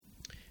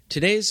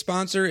Today's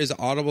sponsor is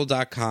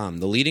Audible.com,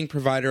 the leading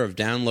provider of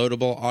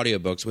downloadable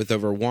audiobooks with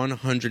over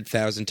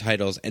 100,000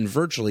 titles and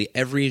virtually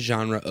every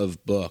genre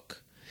of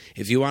book.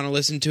 If you want to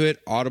listen to it,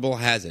 Audible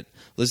has it.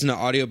 Listen to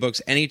audiobooks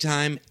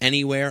anytime,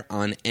 anywhere,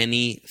 on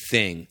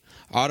anything.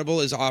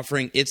 Audible is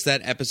offering It's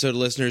That Episode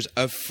listeners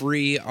a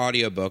free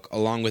audiobook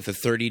along with a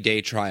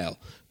 30-day trial.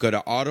 Go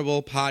to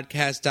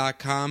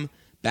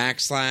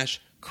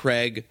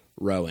audiblepodcast.com/Craig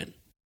Rowan.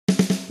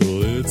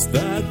 Well, it's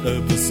that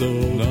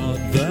episode, not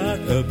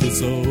that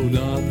episode,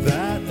 not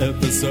that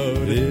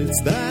episode.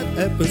 It's that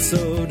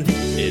episode.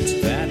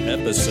 It's that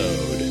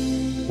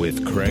episode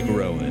with Craig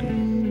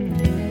Rowan.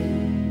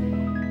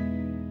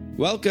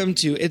 Welcome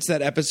to It's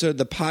That Episode,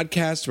 the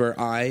podcast where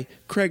I,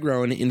 Craig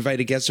Rowan, invite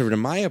a guest over to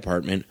my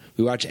apartment.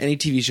 We watch any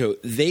TV show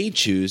they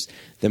choose,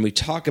 then we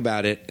talk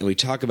about it, and we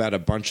talk about a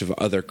bunch of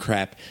other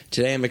crap.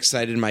 Today I'm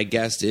excited. My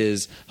guest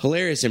is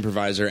hilarious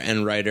improviser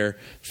and writer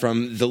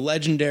from the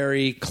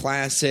legendary,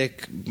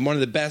 classic, one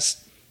of the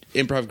best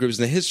improv groups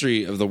in the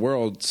history of the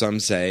world, some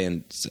say,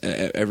 and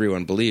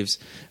everyone believes.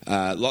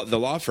 The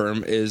law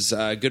firm is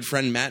good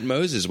friend Matt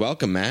Moses.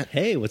 Welcome, Matt.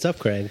 Hey, what's up,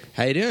 Craig?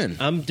 How you doing?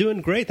 I'm doing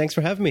great. Thanks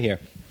for having me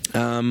here.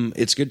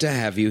 It's good to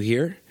have you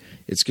here.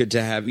 It's good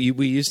to have you.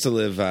 We used to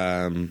live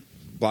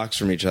blocks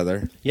from each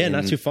other. Yeah,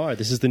 not too far.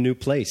 This is the new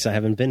place. I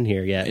haven't been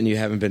here yet. And you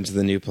haven't been to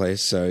the new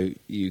place, so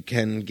you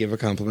can give a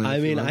compliment. I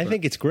mean, I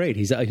think it's great.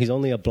 He's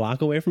only a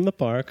block away from the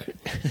park.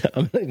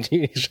 I'm trying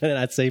to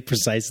not say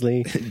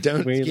precisely.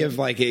 Don't give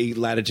like a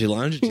latitude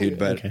longitude,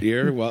 but okay.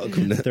 You're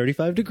welcome to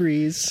 35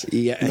 degrees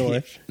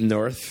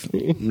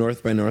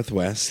north by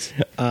northwest.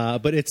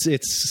 But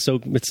it's so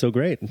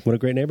great. What a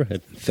great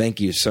neighborhood. Thank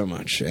you so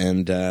much.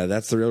 And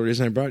that's the real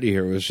reason I brought you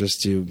here, was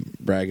just to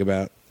brag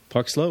about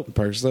Park Slope,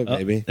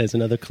 baby. There's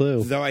another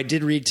clue. Though I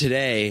did read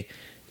today,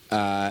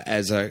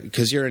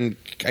 because you're in,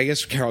 I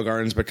guess, Carroll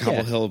Gardens, but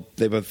Cobble Hill,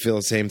 they both feel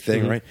the same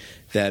thing, right?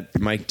 That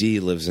Mike D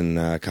lives in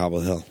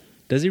Cobble Hill.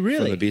 Does he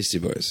really? From the Beastie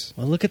Boys.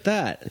 Well, look at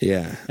that.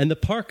 Yeah. And the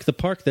park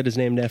that is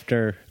named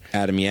after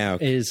Adam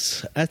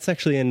Yauch that's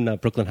actually in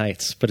Brooklyn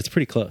Heights, but it's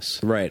pretty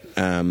close. Right.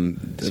 So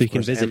you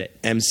can visit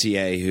it.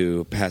 MCA,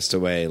 who passed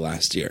away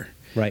last year.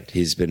 Right.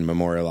 He's been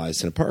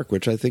memorialized in a park,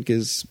 which I think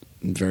is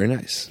very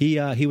nice. He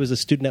was a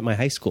student at my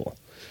high school,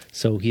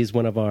 so he's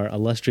one of our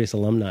illustrious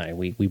alumni.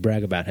 We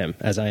brag about him,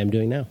 as I am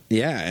doing now.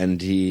 Yeah, and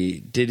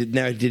did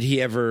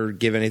he ever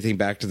give anything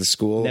back to the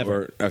school?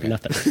 Never. Okay.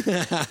 Nothing.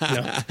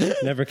 No,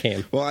 never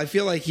came. Well, I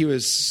feel like he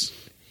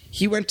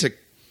went to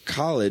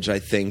college, I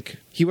think.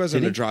 He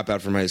wasn't a dropout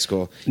from high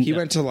school. He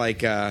went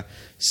to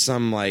it's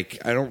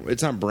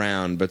not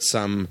Brown, but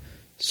some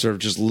sort of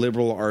just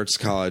liberal arts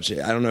college.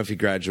 I don't know if he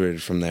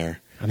graduated from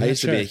there. I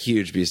used to be a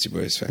huge Beastie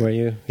Boys fan. Were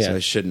you? Yeah. So I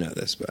should know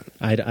this, but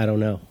I don't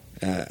know.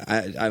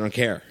 I don't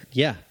care.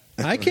 Yeah,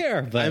 I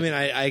care. But I mean,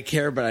 I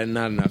care, but I'm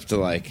not enough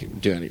to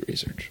do any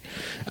research.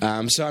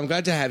 So I'm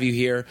glad to have you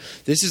here.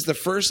 This is the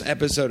first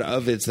episode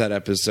of It's That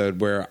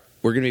Episode where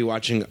we're going to be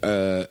watching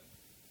a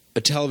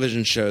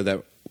television show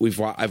that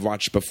I've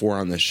watched before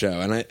on this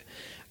show, and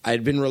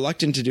I'd been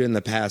reluctant to do it in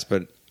the past,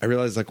 but I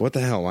realized what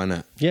the hell, why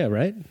not? Yeah,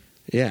 right.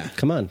 Yeah.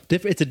 Come on.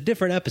 It's a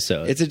different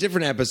episode. It's a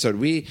different episode.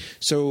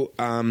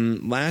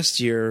 Last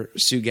year,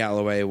 Sue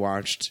Galloway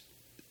watched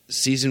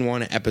Season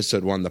 1,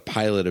 Episode 1, the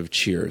pilot of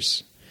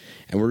Cheers.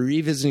 And we're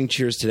revisiting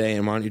Cheers today,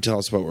 and why don't you tell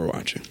us what we're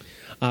watching?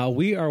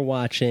 We are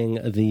watching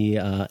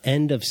the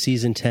end of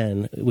Season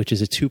 10, which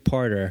is a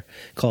two-parter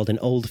called An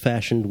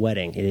Old-Fashioned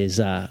Wedding. It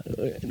is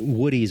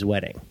Woody's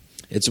wedding.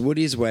 It's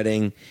Woody's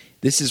wedding.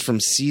 This is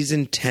from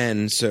Season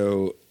 10,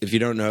 so if you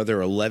don't know, there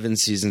are 11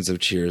 seasons of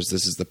Cheers.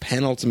 This is the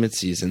penultimate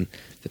season,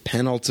 the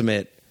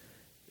penultimate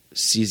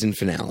season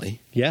finale.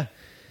 Yeah.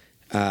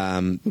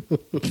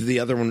 The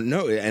other one,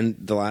 no, and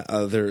the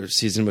other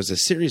season was a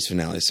series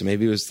finale, so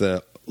maybe it was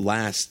the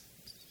last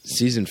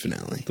season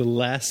finale. The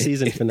last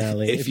season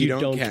finale, if you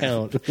don't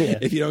count. Yeah.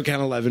 If you don't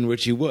count 11,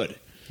 which you would.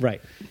 Right.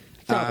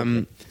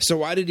 So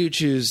why did you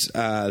choose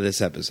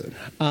this episode?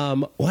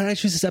 Why did I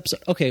choose this episode?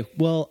 Okay,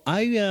 well,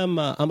 I'm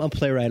a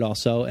playwright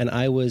also, and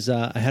I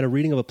had a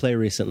reading of a play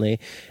recently,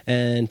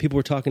 and people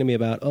were talking to me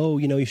about,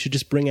 you should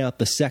just bring out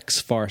the sex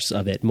farce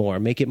of it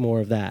more, make it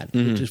more of that.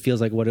 It just feels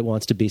like what it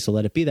wants to be, so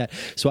let it be that.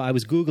 So I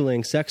was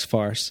Googling sex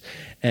farce,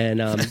 and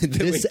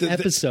this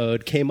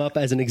episode came up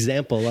as an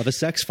example of a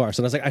sex farce,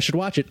 and I was like, I should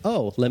watch it.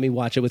 Oh, let me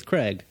watch it with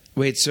Craig.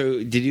 Wait,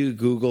 so did you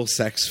Google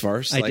sex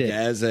farce? I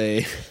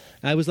did.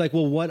 I was like,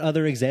 well, what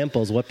other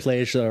examples, what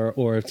plays or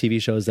TV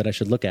shows that I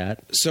should look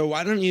at? So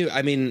why don't you,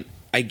 I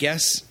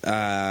guess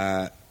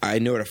I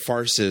know what a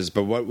farce is,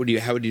 but how would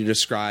you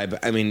describe,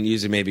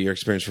 using maybe your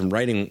experience from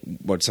writing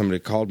what somebody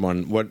called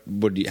one,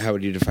 how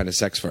would you define a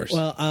sex farce?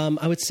 Well,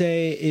 I would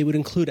say it would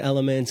include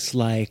elements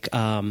like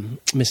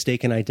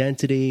mistaken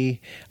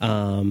identity,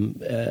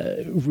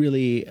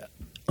 really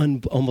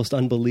almost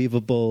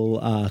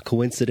unbelievable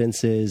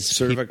coincidences.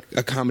 Sort of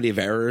a comedy of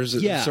errors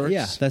of sorts?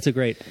 Yeah, that's a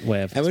great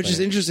way of explaining. And which is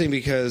interesting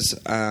because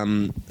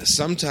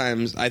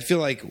sometimes I feel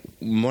like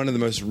one of the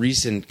most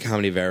recent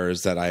comedy of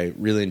errors that I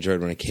really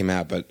enjoyed when it came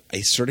out, but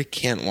I sort of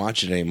can't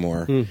watch it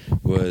anymore,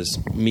 was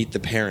Meet the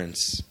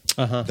Parents.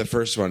 the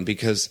first one,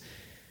 because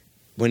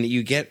when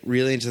you get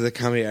really into the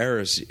comedy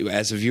errors,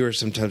 as a viewer,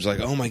 sometimes like,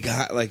 oh my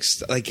god, like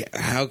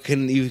how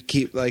can you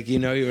keep you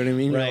know what I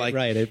mean? Right, You're like,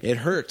 right. It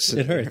hurts.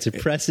 It hurts. It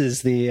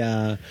presses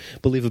the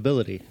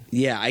believability.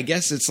 Yeah, I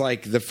guess it's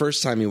like the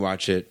first time you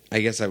watch it.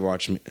 I guess I've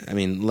watched. I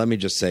mean, let me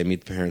just say,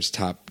 Meet the Parents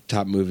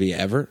top movie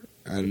ever.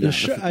 I don't know.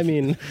 Sure, I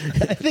mean,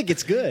 I think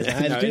it's good.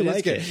 I do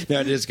like it.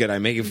 No, it is good.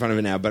 I'm making fun of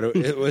it now, but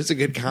it was a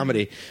good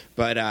comedy.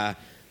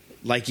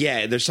 But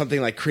yeah, there's something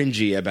like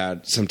cringy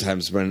about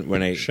sometimes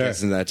when it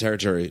gets into that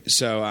territory.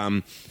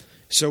 So,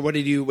 so what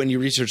did you, when you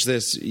researched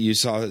this, you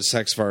saw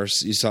Sex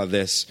Farce, you saw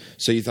this,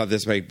 so you thought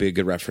this might be a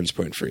good reference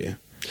point for you?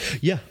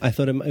 Yeah, I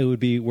thought it would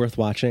be worth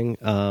watching,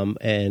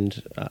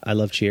 and I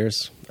love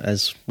Cheers,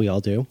 as we all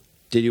do.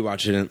 Did you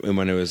watch it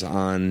when it was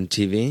on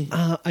TV?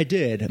 I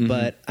did,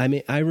 but I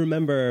mean, I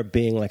remember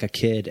being like a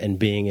kid and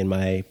being in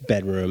my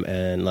bedroom,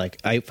 and like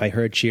if I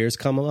heard Cheers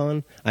come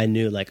on, I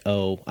knew like,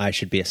 oh, I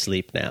should be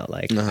asleep now.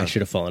 Like I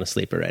should have fallen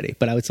asleep already.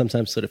 But I would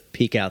sometimes sort of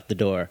peek out the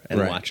door and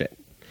watch it.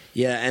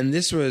 Yeah, and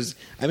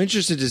I'm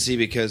interested to see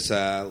because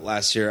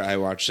last year I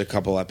watched a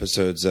couple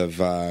episodes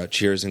of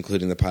Cheers,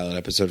 including the pilot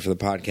episode for the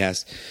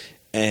podcast,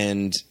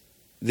 and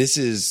this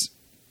is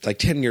like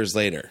 10 years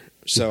later.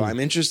 So I'm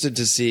interested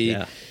to see,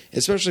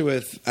 especially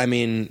with, I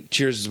mean,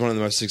 Cheers is one of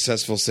the most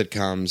successful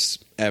sitcoms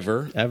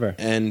ever.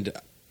 And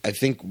I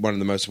think one of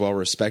the most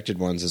well-respected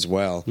ones as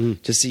well.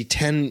 To see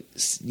 10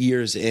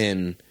 years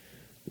in,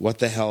 what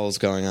the hell is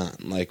going on?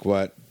 Like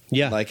what...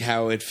 Yeah. Like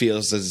how it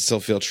feels. Does it still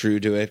feel true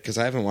to it? Because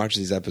I haven't watched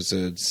these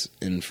episodes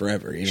in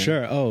forever. You know?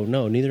 Sure. Oh,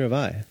 no, neither have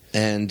I.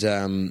 And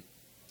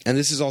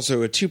this is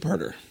also a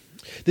two-parter.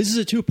 This is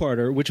a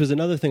two-parter, which was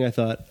another thing I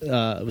thought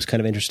was kind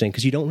of interesting,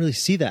 because you don't really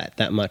see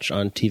that much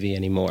on TV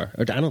anymore.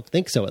 Or I don't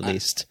think so, at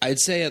least. I'd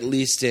say at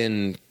least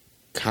in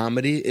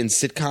comedy, in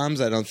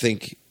sitcoms, I don't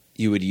think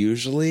you would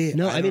usually.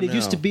 No, I mean, it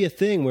used to be a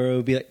thing where it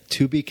would be like,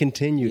 to be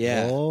continued.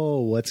 Yeah. Oh,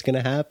 what's going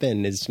to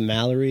happen? Is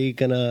Mallory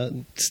going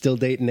to still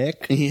date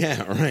Nick?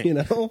 Yeah, right. You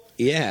know?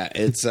 Yeah,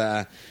 it's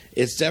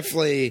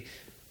definitely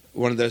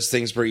one of those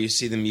things where you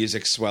see the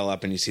music swell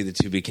up and you see the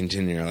to be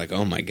continued. You're like,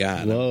 oh my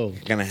God, whoa,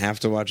 I'm going to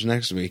have to watch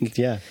next week.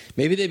 Yeah.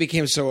 Maybe they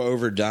became so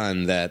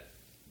overdone that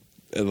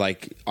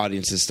like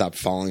audiences stopped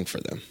falling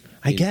for them.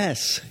 I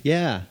guess,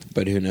 yeah.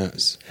 But who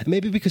knows?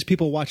 Maybe because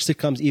people watch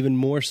sitcoms even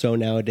more so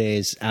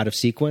nowadays out of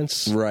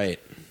sequence. Right.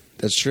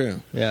 That's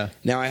true. Yeah.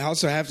 Now, I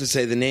also have to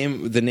say the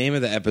name of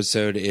the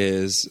episode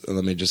is,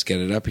 let me just get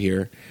it up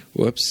here.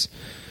 Whoops.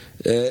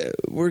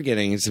 We're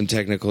getting some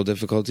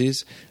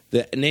difficulties.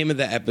 The name of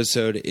the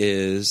episode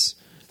is...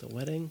 The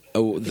wedding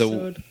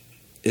episode?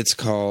 It's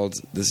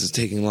called, this is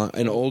taking long,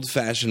 An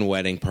Old-Fashioned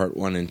Wedding, Part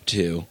 1 and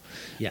 2.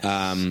 Yes.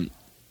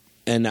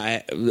 And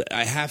I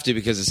have to,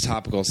 because it's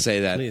topical,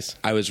 say that Please.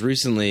 I was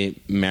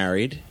recently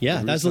married.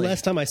 Yeah, that was the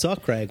last time I saw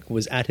Craig,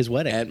 was at his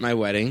wedding. At my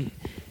wedding,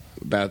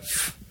 about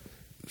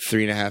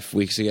 3.5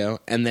 weeks ago.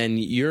 And then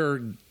you're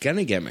going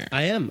to get married.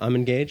 I am. I'm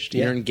engaged.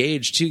 Yeah. You're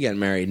engaged to get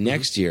married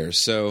next year.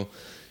 So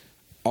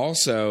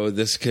also,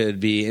 this could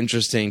be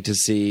interesting to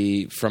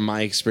see from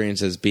my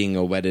experience as being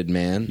a wedded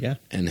man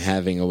and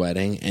having a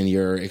wedding, and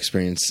your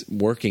experience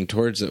working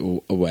towards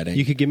a wedding.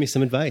 You could give me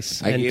some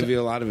advice. I can give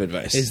you a lot of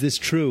advice. Is this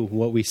true,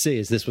 what we see?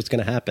 Is this what's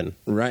going to happen?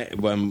 Right.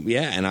 Well,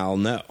 yeah, and I'll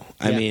know.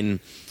 I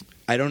mean,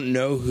 I don't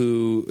know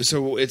who...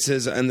 So it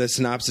says, in the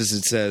synopsis,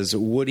 it says,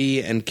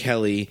 Woody and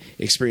Kelly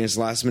experience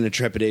last-minute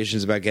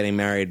trepidations about getting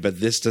married,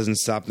 but this doesn't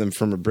stop them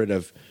from a bit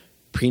of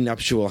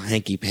prenuptial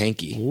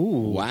hanky-panky.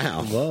 Ooh.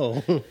 Wow.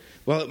 Whoa.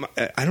 Well,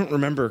 I don't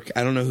remember.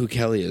 I don't know who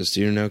Kelly is. Do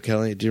you know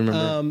Kelly? Do you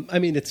remember? I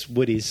mean, it's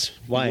Woody's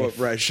wife.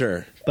 Well, right,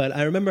 sure. But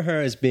I remember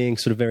her as being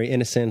sort of very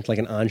innocent, like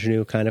an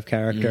ingenue kind of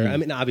character. I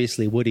mean,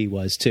 obviously Woody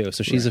was too.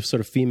 So she's a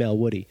sort of female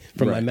Woody,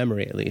 from my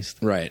memory at least.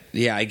 Right.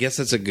 Yeah, I guess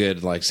that's a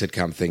good like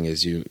sitcom thing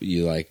is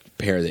you like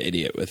pair the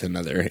idiot with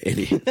another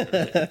idiot.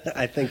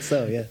 I think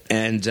so, yeah.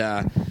 And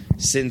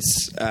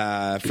since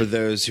for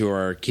those who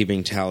are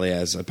keeping tally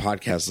as a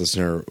podcast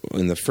listener,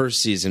 in the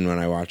first season when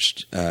I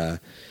watched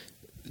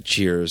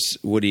Cheers,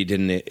 Woody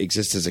didn't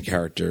exist as a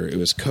character. It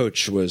was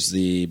Coach was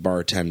the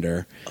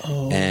bartender,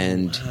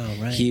 and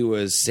he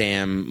was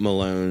Sam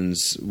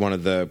Malone's one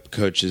of the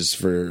coaches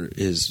for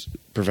his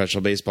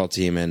professional baseball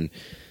team, and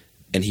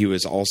he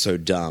was also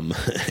dumb.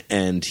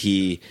 And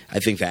I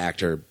think the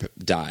actor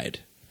died.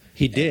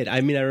 He did. I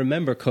mean, I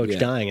remember Coach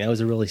dying. That was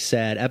a really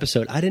sad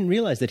episode. I didn't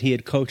realize that he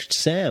had coached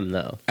Sam,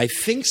 though. I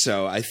think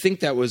so. I think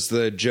that was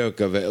the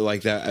joke of it.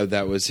 Like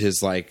that was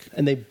his like.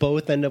 And they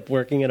both end up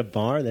working at a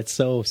bar. That's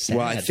so sad.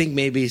 Well, I think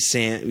maybe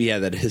Sam. Yeah,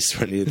 that is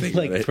funny to think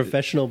like about it.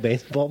 Professional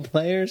baseball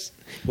players.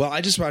 Well,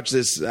 I just watched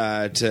this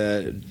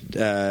to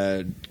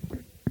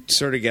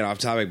sort of get off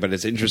topic, but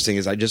it's interesting.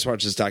 Is I just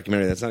watched this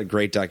documentary. That's not a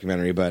great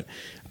documentary, but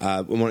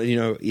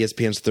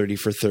ESPN's 30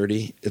 for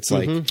 30. It's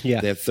like they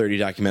have 30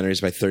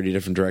 documentaries by 30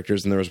 different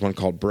directors, and there was one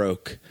called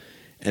Broke,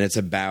 and it's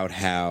about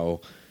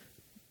how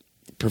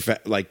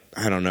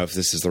I don't know if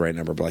this is the right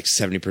number, but like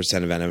 70%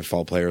 of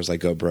NFL players like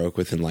go broke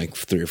within like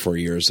 3 or 4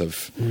 years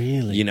of,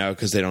 Really? you know,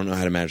 because they don't know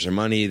how to manage their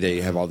money.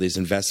 They have all these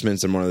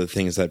investments, and one of the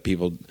things that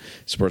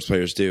sports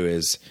players do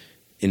is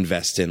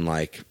invest in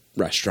like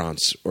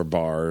restaurants or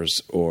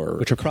bars or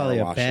Which are probably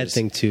car a bad washes.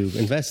 thing to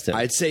invest in.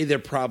 I'd say they're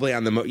probably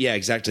on the yeah,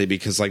 exactly,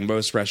 because like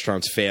most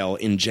restaurants fail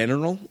in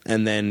general,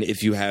 and then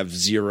if you have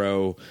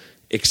zero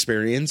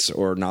experience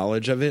or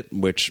knowledge of it,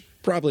 which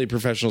probably a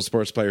professional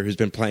sports player who's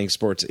been playing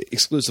sports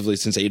exclusively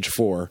since age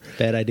 4,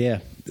 Bad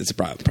idea. it's a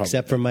problem.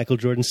 Except for Michael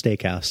Jordan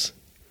Steakhouse.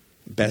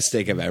 Best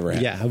steak I've ever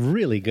had. Yeah,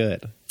 really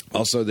good.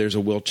 Also, there's a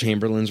Wilt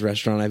Chamberlain's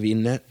restaurant I've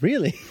eaten at.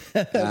 Really?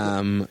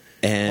 And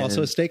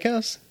Also a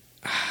steakhouse?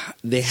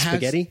 they have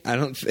spaghetti? I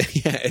don't.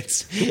 Yeah,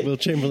 it's Will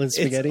Chamberlain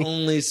spaghetti? It's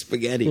only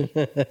spaghetti.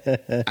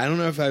 I don't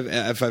know if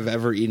I've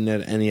ever eaten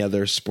at any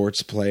other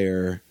sports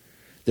player.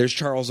 There's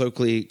Charles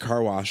Oakley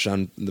Car Wash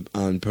on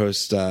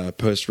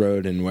Post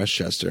Road in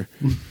Westchester,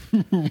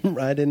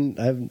 I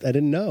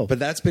didn't know. but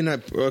that's been a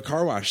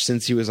car wash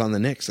since he was on the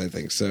Knicks, I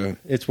think. So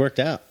It's worked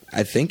out.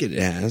 I think it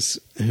has.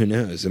 Who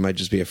knows? It might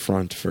just be a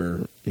front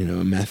for a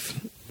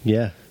meth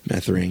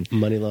ring.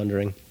 Money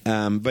laundering.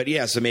 But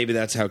yeah, so maybe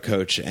that's how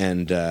Coach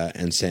and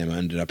Sam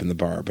ended up in the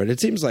bar. But it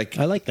seems like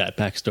I like that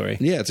backstory.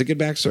 yeah, it's a good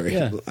backstory.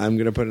 Yeah. I'm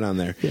going to put it on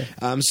there. Yeah.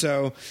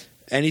 So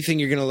anything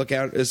you're going to look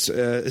out,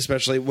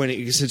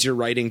 especially since you're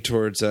writing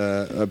towards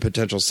a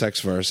potential sex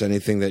farce,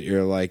 anything that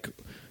you're like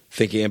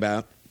thinking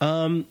about?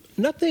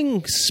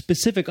 Nothing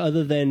specific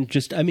other than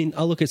just,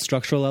 I'll look at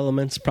structural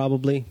elements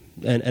probably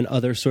and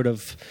other sort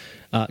of,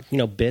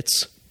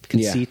 bits,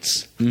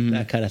 conceits,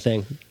 that kind of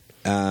thing.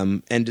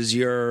 And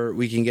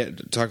we can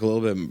talk a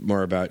little bit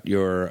more about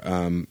your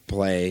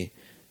play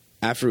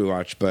after we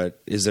watch,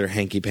 but is there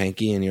hanky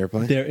panky in your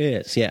play? There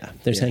is, yeah.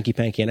 There's Yeah. hanky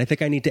panky, and I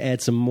think I need to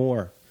add some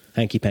more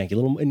hanky panky.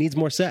 It needs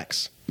more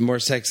sex. More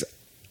sex.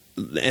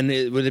 And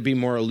would it be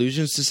more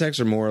allusions to sex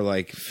or more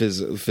like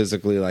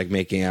physically like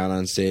making out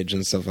on stage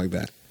and stuff like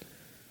that?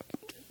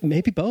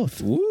 Maybe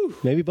both. Woo.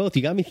 Maybe both.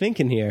 You got me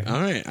thinking here. All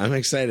right, I'm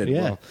excited.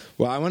 Yeah.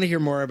 Well, I want to hear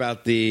more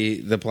about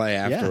the play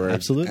afterwards.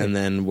 absolutely. And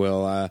then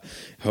we'll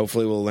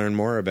hopefully we'll learn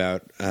more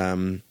about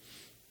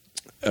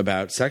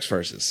sex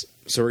farces.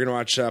 So we're going to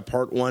watch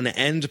part 1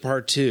 and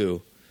part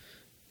 2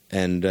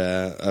 and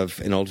of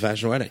An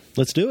Old-Fashioned Wedding.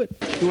 Let's do it.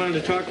 You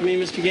wanted to talk to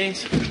me, Mr.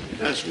 Gaines?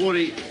 Yes,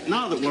 Woody,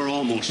 now that we're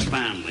almost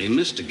family,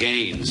 Mr.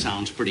 Gaines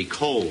sounds pretty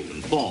cold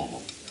and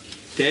formal.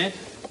 Dad?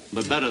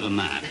 But better than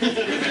that.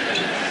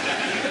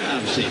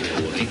 Have a seat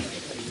here, Woody.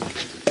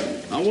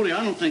 Now, Woody,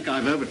 I don't think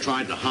I've ever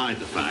tried to hide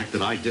the fact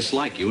that I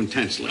dislike you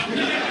intensely.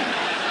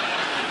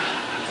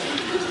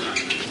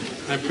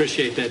 I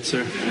appreciate that,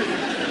 sir.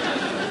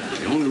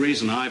 The only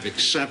reason I've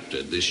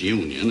accepted this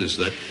union is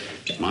that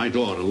my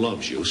daughter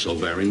loves you so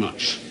very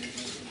much.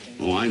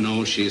 Oh, I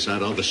know she's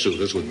had other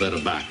suitors with better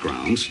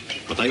backgrounds,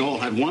 but they all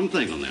had one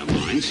thing on their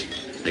minds.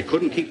 They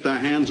couldn't keep their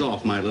hands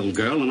off my little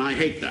girl, and I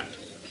hate that.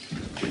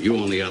 But you,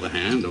 on the other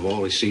hand, have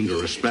always seemed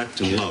to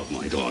respect and love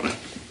my daughter.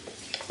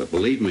 But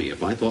believe me,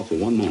 if I thought for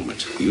one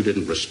moment you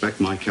didn't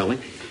respect my Kelly,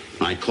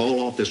 I'd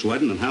call off this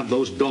wedding and have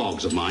those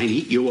dogs of mine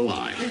eat you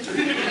alive.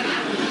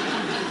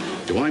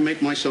 Do I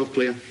make myself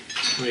clear?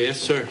 Oh,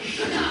 yes, sir.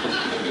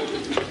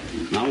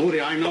 Now,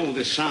 Woody, I know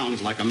this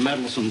sounds like a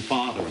meddlesome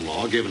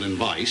father-in-law giving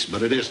advice,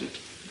 but it isn't.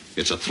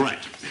 It's a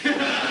threat.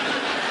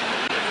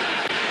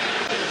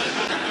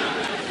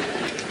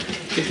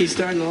 Think he's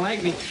starting to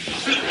like me.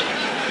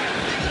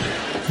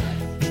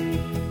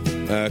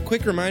 A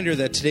quick reminder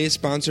that today's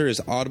sponsor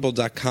is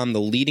Audible.com, the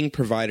leading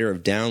provider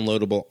of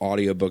downloadable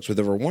audiobooks with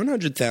over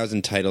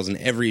 100,000 titles in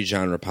every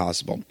genre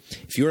possible.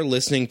 If you are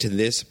listening to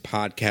this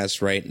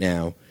podcast right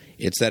now,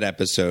 it's that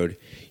episode.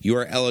 You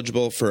are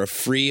eligible for a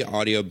free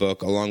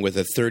audiobook along with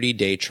a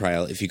 30-day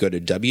trial if you go to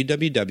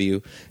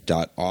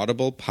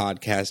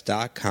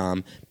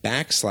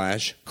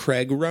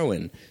www.audiblepodcast.com/Craig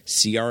Rowan,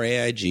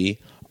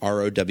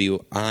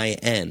 CraigRowin.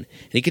 And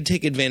you can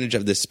take advantage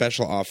of this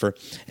special offer.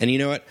 And you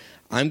know what?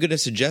 I'm going to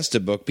suggest a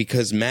book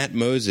because Matt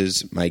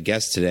Moses, my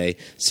guest today,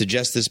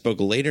 suggests this book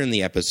later in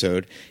the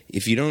episode.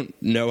 If you don't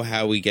know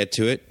how we get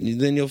to it,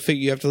 then you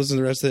have to listen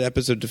to the rest of the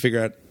episode to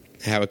figure out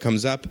how it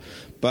comes up.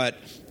 But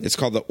it's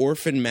called The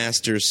Orphan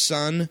Master's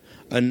Son,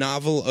 a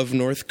novel of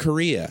North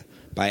Korea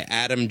by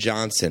Adam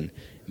Johnson.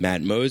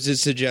 Matt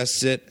Moses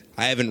suggests it.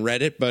 I haven't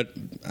read it, but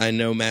I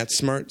know Matt's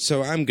smart,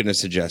 so I'm going to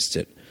suggest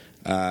it.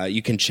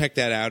 You can check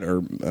that out,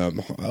 or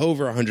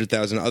over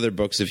 100,000 other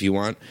books if you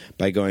want,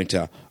 by going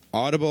to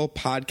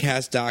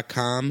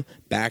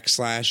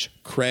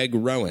audiblepodcast.com/Craig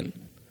Rowan.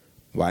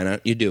 Why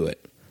not you do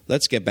it?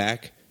 Let's get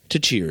back to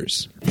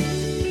Cheers.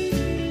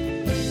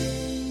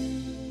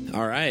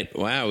 All right.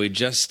 Wow. We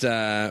just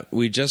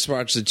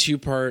watched the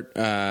 2-part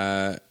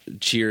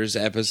Cheers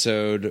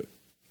episode,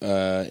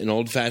 An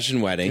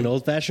Old-Fashioned Wedding. An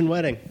Old-Fashioned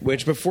Wedding.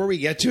 Which, before we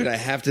get to it, I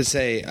have to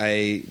say,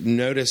 I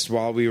noticed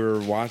while we were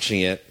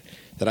watching it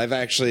that I've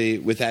actually,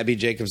 with Abby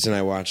Jacobson,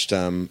 I watched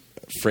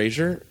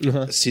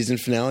Frasier, season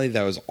finale.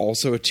 That was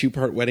also a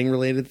 2-part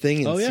wedding-related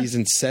thing in Oh, yeah?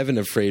 season 7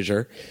 of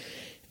Frasier.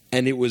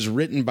 and it was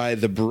written by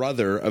the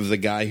brother of the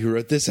guy who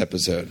wrote this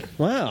episode.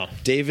 Wow.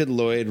 David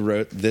Lloyd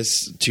wrote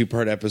this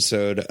 2-part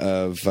episode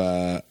of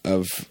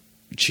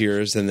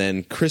Cheers, and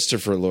then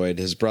Christopher Lloyd,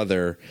 his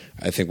brother,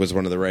 I think was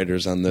one of the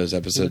writers on those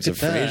episodes of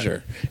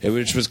Frasier,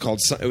 which was called.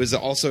 It was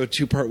also a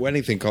 2-part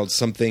wedding thing called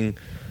Something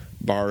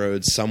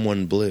Borrowed,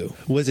 Someone Blue.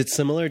 Was it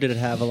similar? Did it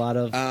have a lot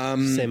of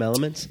same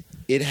elements?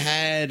 It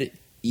had,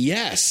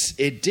 yes,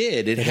 it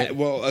did. It had.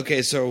 Well,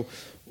 okay, so.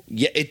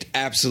 Yeah, it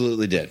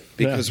absolutely did.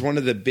 Because one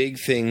of the big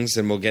things,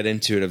 and we'll get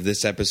into it, of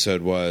this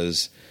episode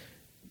was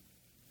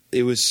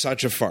it was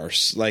such a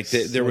farce. Like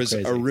there was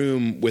crazy. A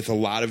room with a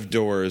lot of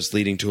doors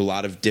leading to a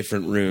lot of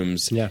different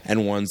rooms,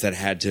 and ones that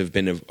had to have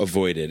been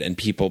avoided, and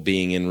people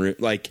being in room.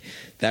 Like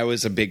that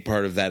was a big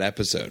part of that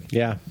episode.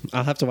 Yeah,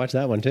 I'll have to watch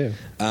that one too.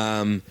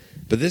 But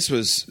this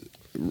was,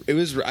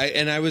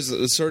 I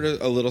was sort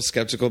of a little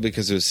skeptical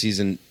because it was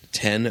season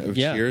 10 of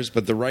Cheers,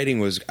 but the writing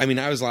was, I mean,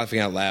 I was laughing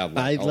out loud.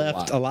 I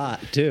laughed a lot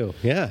too.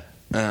 Yeah.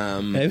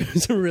 It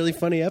was a really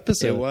funny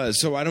episode. It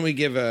was. So why don't we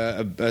give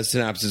a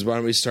synopsis? Why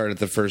don't we start at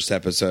the first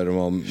episode? And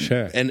we'll,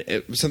 sure. And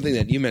something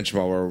that you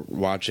mentioned while we're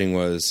watching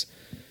was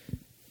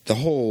the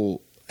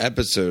whole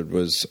episode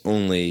was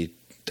only,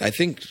 I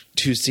think,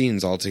 2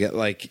 scenes altogether.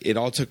 Like it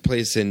all took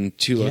place in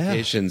 2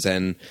 locations,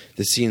 and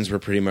the scenes were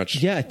pretty much.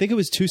 Yeah, I think it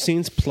was 2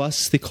 scenes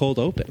plus the cold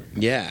open.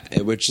 Yeah,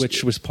 which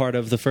was part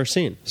of the first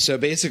scene. So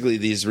basically,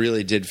 these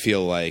really did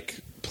feel like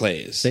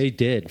plays. They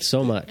did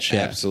so much.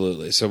 Yeah.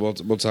 Absolutely. So we'll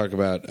talk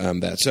about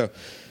that. So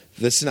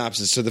the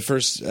synopsis. So the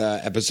first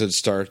episode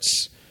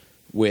starts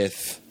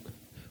with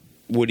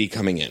Woody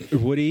coming in.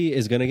 Woody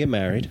is going to get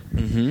married,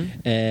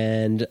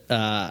 and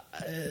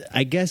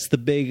I guess the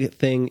big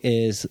thing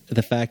is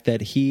the fact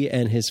that he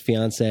and his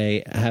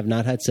fiance have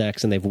not had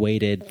sex, and they've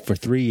waited for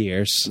 3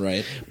 years.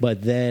 Right.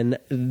 But then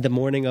the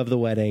morning of the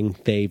wedding,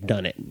 they've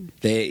done it.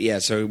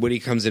 So Woody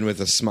comes in with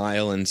a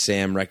smile, and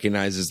Sam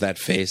recognizes that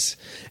face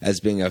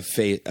as being a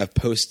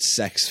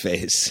post-sex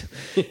face.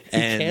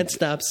 And can't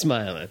stop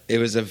smiling. It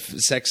was a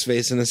sex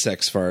face and a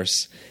sex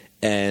farce,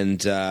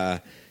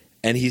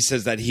 and he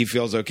says that he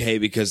feels okay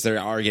because they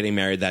are getting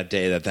married that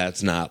day,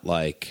 that's not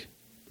like,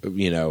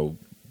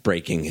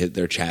 breaking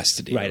their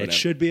chastity. Right, it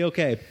should be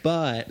okay.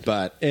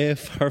 But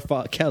if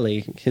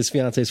Kelly, his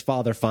fiance's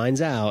father,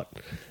 finds out,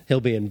 he'll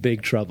be in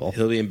big trouble.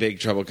 He'll be in big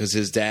trouble because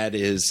his dad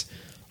is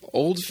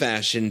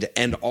old-fashioned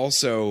and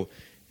also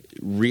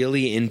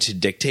really into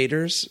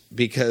dictators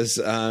because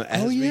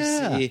as we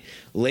see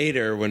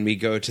later when we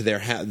go to their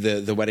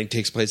the wedding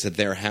takes place at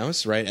their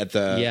house, right, at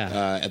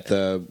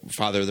the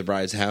father of the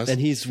bride's house, and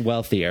he's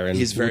wealthier and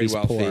he's very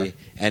wealthy poor.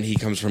 And he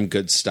comes from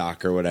good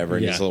stock or whatever,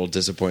 and he's a little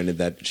disappointed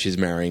that she's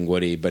marrying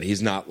Woody, but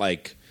he's not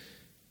like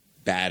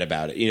bad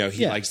about it.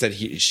 He likes that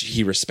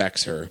he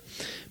respects her.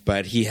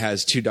 But he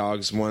has 2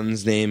 dogs.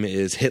 One's name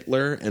is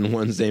Hitler and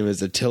one's name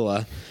is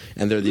Attila.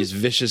 And they're these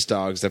vicious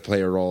dogs that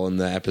play a role in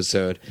the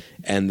episode.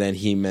 And then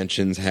he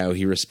mentions how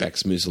he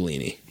respects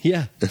Mussolini.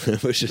 Yeah.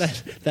 Which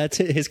is, that's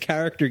his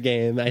character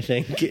game, I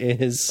think,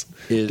 is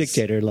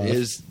dictator love.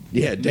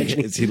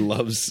 He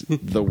loves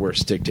the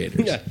worst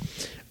dictators. Yeah.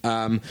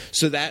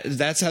 So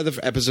that's how the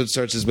episode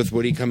starts, is with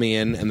Woody coming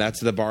in, and that's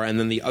the bar. And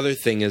then the other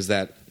thing is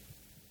that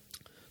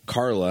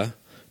Carla,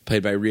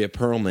 played by Rhea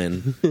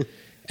Perlman,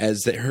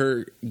 as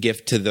her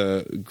gift to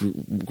the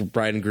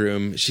bride and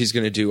groom, she's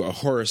going to do a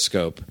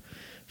horoscope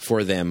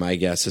for them, I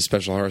guess, a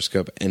special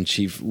horoscope. And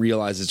she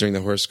realizes during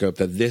the horoscope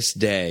that this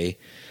day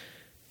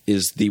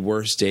is the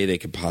worst day they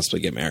could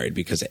possibly get married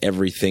because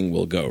everything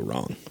will go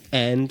wrong.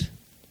 And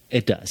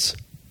it does.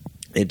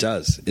 It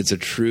does. It's a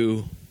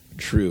true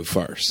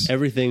farce.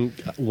 Everything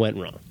went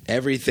wrong.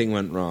 Everything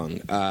went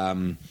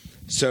wrong.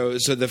 So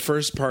the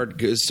first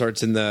part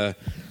starts in the...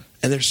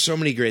 And there's so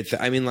many great things.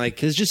 I mean,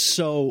 like... There's just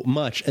so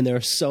much, and there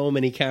are so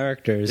many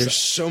characters.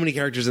 There's so many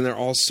characters, and they're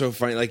all so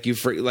funny. Like,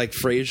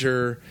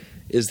 Frasier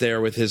is there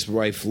with his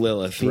wife,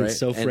 Lilith, right? He's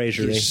so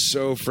Frasier. He's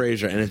so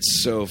Frasier, and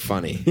it's so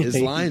funny. His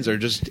lines are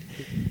just...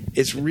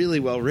 It's really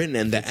well written,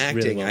 and the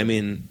acting, really well. I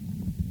mean...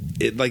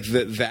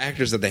 the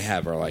actors that they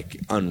have are,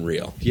 like,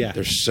 unreal. Yeah.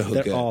 They're so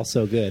good. They're all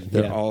so good.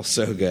 They're all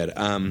so good.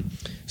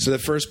 So the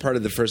first part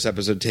of the first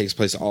episode takes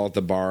place all at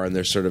the bar, and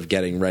they're sort of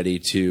getting ready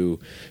to,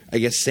 I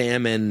guess,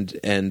 Sam and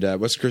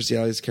what's Kirstie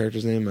Alley's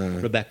character's name?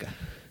 Rebecca.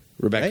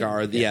 Rebecca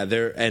right?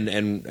 they're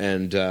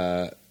and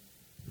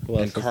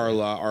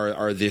Carla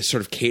are the sort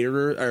of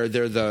caterer, or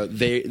they're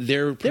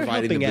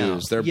providing the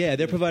booze.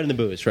 They're providing the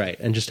booze, right,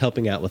 and just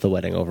helping out with the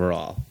wedding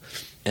overall.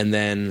 And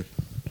then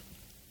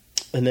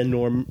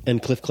Norm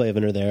and Cliff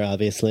Clavin are there,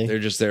 obviously. They're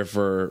just there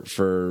for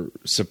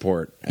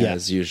support,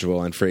 as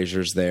usual. And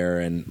Frasier's there,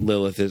 and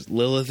Lilith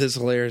is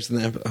hilarious in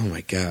that. Oh, my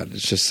God.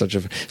 It's just such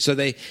a... So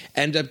they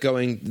end up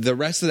going... The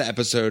rest of the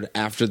episode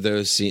after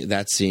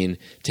that scene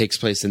takes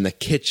place in the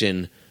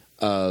kitchen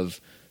of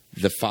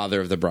the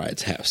father of the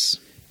bride's house.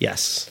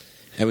 Yes.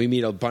 and we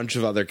meet a bunch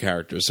of other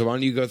characters. So why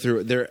don't you go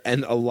through there?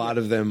 And a lot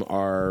of them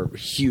are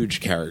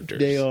huge characters.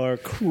 They are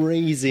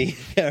crazy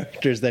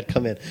characters that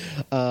come in.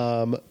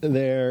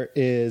 There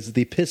is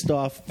the pissed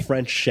off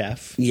French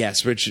chef.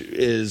 Yes, which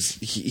is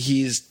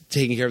he's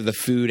taking care of the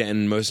food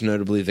and most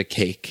notably the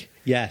cake.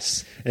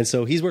 Yes. And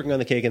so he's working on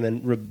the cake, and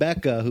then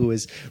Rebecca, who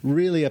is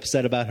really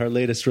upset about her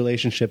latest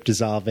relationship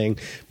dissolving,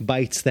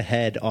 bites the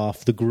head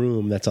off the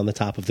groom that's on the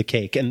top of the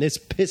cake. And this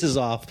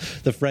pisses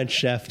off the French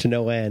chef to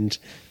no end.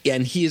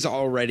 And he's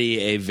already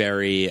a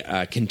very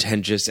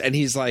contentious, and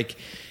he's like,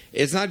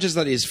 it's not just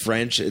that he's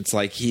French, it's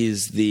like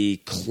he's the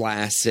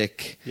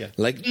classic,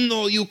 like,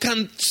 no, you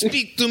can't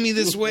speak to me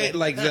this way.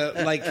 like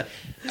a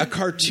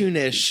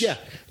cartoonish,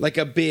 like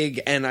a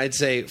big, and I'd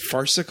say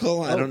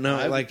farcical, I don't know.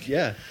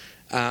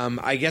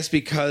 I guess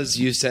because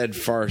you said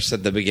farce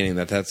at the beginning,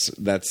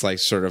 that's like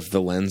sort of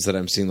the lens that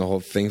I'm seeing the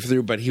whole thing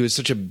through. But he was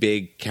such a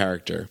big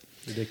character,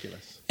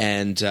 ridiculous.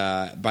 And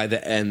by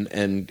the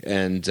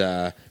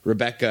end,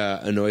 Rebecca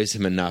annoys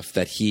him enough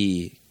that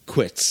he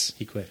quits.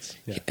 He quits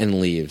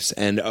and leaves.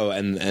 And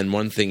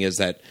one thing is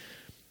that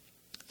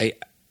I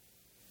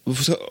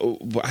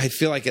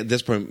feel like at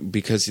this point,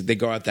 because they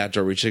go out that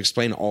door, we should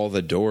explain all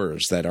the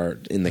doors that are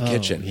in the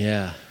kitchen.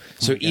 Yeah.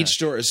 So each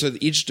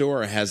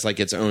door has like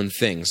its own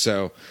thing.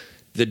 So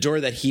the door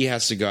that he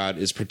has to go out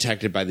is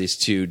protected by these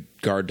two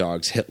guard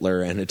dogs,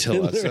 Hitler and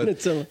Attila.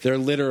 They're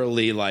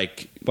literally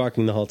like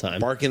barking the whole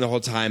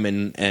time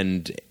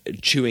and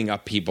chewing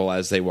up people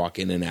as they walk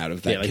in and out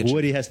of that kitchen.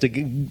 Woody has to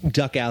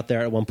duck out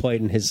there at one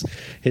point, and his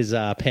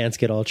pants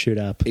get all chewed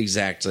up.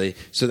 Exactly.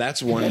 So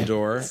that's one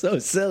door. So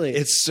silly.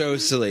 It's so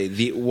silly.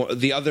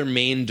 The other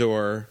main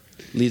door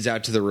leads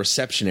out to the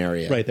reception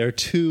area. Right, there are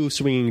two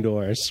swinging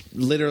doors.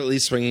 Literally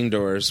swinging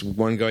doors,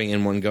 one going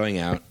in, one going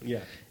out. Yeah.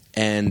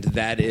 And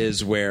that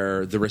is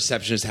where the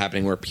reception is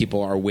happening, where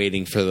people are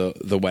waiting for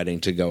the wedding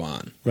to go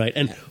on. Right,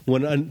 and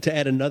to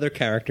add another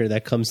character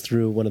that comes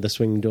through one of the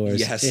swinging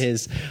doors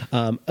is,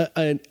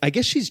 I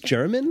guess she's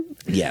German?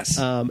 Yes.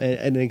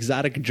 An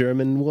exotic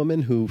German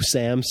woman who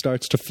Sam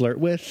starts to flirt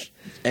with.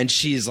 And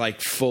she's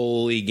like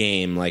fully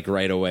game, like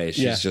right away.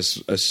 She's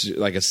just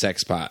like a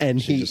sex pot.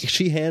 And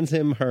she hands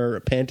him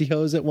her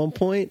pantyhose at one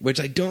point. Which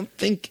I don't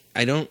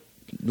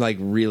like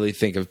really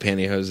think of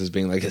pantyhose as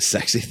being like a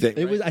sexy thing.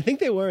 It was. I think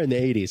they were in the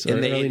 80s or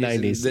early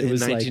 90s. It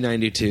was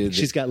 1992. Like,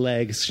 she's got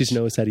legs. She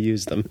knows how to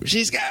use them.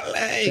 She's got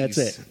legs.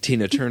 That's it.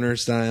 Tina Turner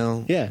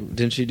style. Yeah.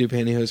 Didn't she do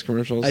pantyhose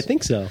commercials? I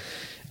think so.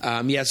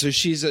 So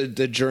she's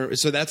the German.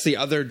 So that's the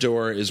other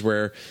door, is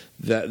where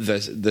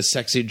the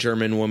sexy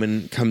German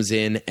woman comes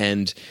in,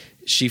 and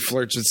she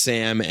flirts with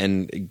Sam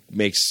and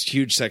makes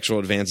huge sexual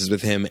advances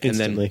with him.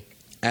 Instantly. And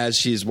then as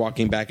she's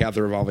walking back out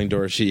the revolving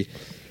door, she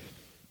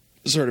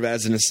sort of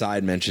as an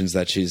aside mentions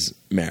that she's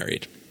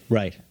married.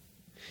 Right.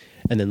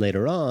 And then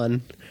later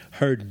on,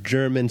 her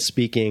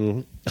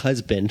German-speaking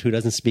husband, who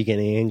doesn't speak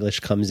any English,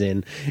 comes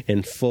in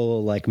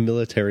full like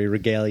military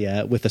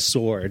regalia with a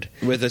sword.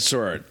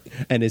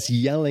 And is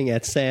yelling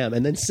at Sam.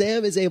 And then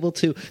Sam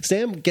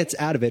gets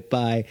out of it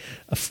by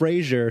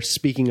Frasier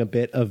speaking a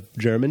bit of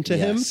German to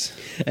him.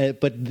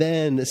 But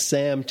then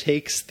Sam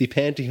takes the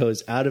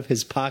pantyhose out of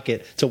his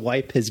pocket to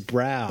wipe his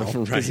brow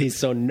because he's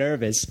so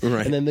nervous.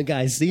 Right. And then the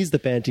guy sees the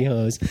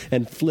pantyhose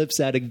and flips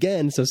out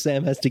again, so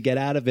Sam has to get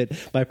out of it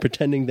by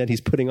pretending that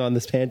he's putting on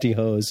this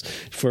pantyhose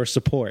for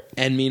support.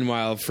 And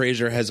meanwhile,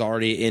 Frasier has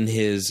already, in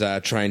his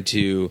trying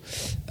to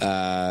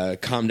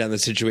calm down the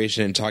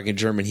situation and talking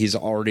German, he's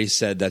already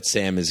said that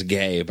Sam is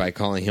gay by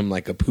calling him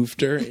like a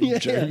poofter in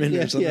German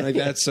or something like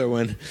that. So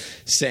when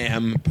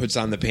Sam puts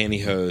on the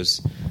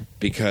pantyhose,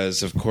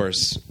 because of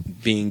course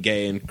being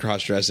gay and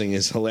cross-dressing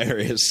is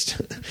hilarious.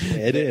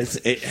 It is.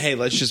 It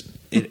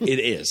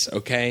is,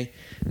 okay?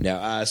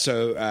 No,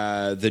 so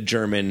the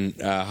German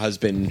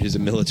husband, who's a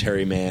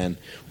military man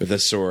with a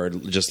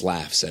sword, just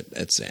laughs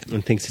at Sam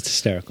and thinks it's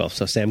hysterical.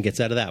 So Sam gets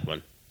out of that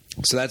one.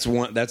 So that's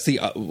one. That's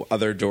the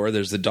other door.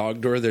 There's the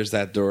dog door. There's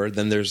that door.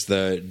 Then there's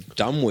the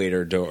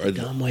dumbwaiter door.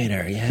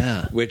 Dumbwaiter,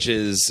 yeah. Which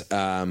is,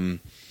 so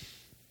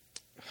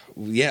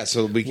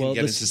we can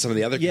get into some of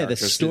the other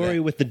characters. Yeah, the story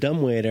with the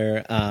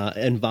dumbwaiter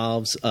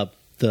involves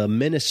the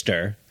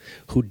minister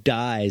who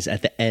dies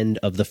at the end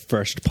of the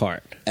first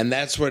part. And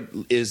that's what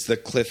is the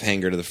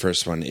cliffhanger to the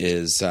first one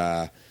is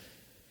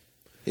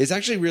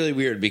actually really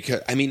weird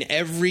because, I mean,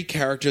 every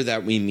character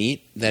that we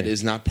meet that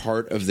is not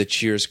part of the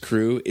Cheers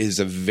crew is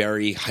a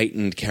very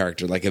heightened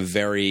character, like a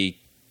very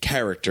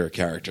character,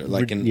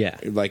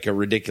 like a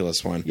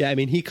ridiculous one. Yeah, I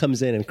mean, he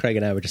comes in and Craig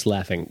and I were just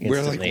laughing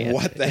instantly. We're like,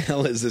 what the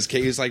hell is this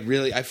kid? He's like,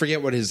 really? I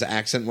forget what his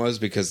accent was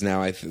because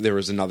now there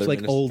was another.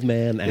 It's like old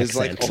man accent. It's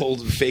like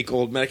fake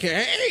old man.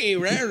 Hey,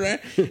 rah, rah.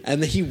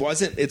 And he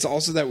wasn't. It's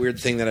also that weird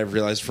thing that I've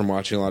realized from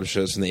watching a lot of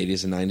shows from the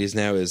 80s and 90s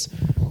now is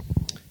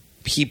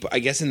people, I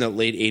guess in the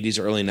late 80s,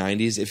 early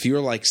 90s, if you were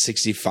like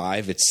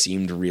 65, it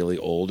seemed really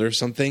old or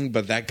something,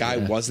 but that guy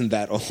wasn't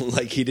that old.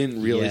 Like, he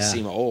didn't really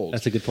seem old.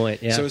 That's a good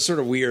point, yeah. So it's sort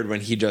of weird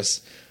when he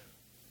just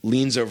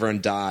leans over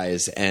and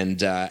dies, and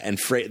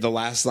the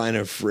last line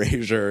of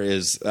Frasier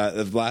is,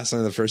 the last line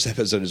of the first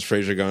episode is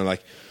Frasier going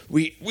like,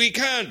 we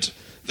can't,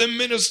 The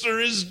minister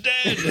is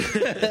dead.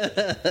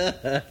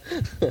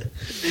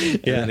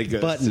 Yeah, it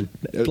goes. button,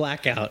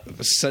 blackout.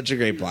 Such a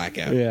great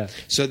blackout. Yeah.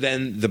 So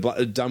then the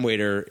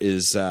dumbwaiter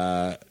is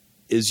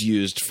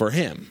used for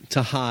him.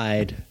 To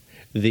hide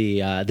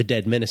the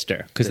dead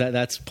minister, because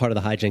that's part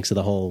of the hijinks of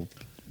the whole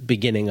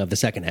beginning of the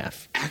second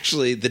half.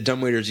 Actually, the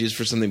dumbwaiter is used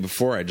for something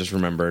before I just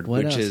remembered,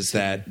 What which else? is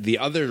that the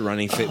other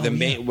running thing,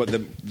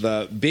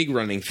 the big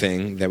running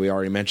thing that we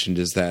already mentioned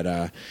is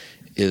that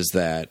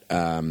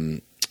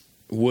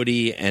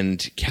Woody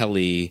and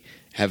Kelly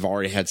have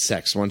already had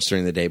sex once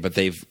during the day, but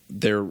they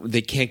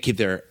can't keep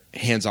their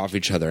hands off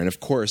each other. And of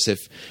course, if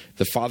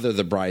the father of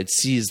the bride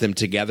sees them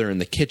together in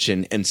the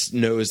kitchen and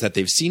knows that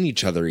they've seen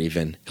each other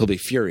even, he'll be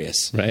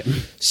furious. Right.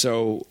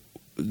 So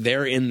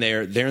they're in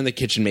the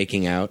kitchen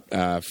making out,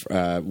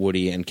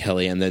 Woody and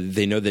Kelly, and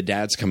they know the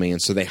dad's coming in,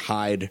 so they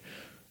hide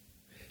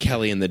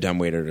Kelly and the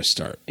dumbwaiter to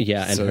start.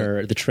 Yeah, and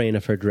So- the train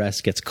of her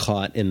dress gets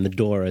caught in the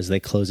door as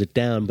they close it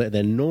down, but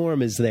then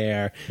Norm is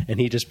there, and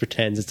he just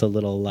pretends it's a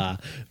little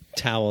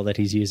towel that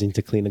he's using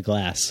to clean a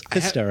glass.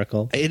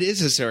 Hysterical. It is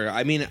hysterical.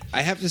 I mean,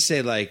 I have to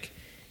say, like,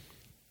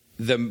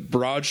 the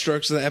broad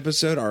strokes of the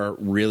episode are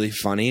really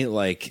funny.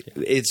 Like,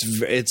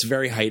 it's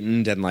very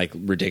heightened and like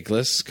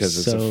ridiculous because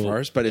it's a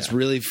farce, but it's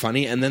really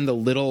funny. And then the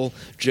little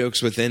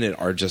jokes within it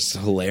are just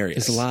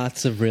hilarious. There's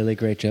lots of really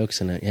great jokes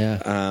in it.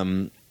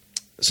 Yeah.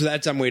 So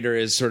that dumbwaiter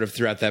is sort of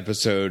throughout the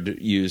episode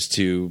used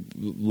to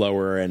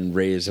lower and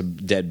raise a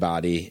dead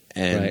body,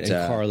 and, right,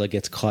 and Carla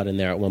gets caught in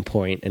there at one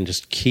point and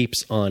just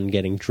keeps on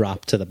getting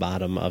dropped to the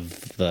bottom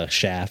of the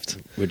shaft,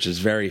 which is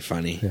very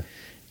funny.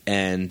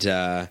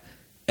 Yeah.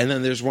 And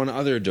then there's one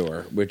other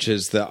door, which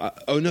is there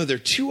are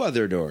two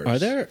other doors. Are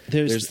there?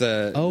 There's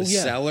the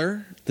yeah.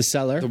 cellar,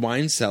 the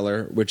wine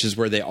cellar, which is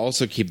where they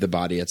also keep the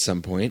body at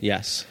some point.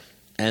 Yes.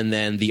 And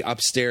then the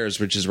upstairs,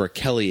 which is where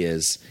Kelly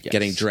is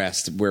getting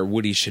dressed, where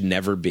Woody should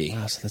never be.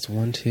 Wow, so that's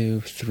 1,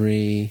 2,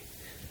 3,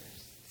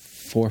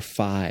 4,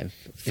 5.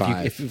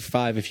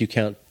 Five. If you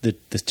count the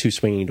two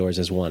swinging doors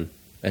as one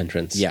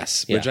entrance.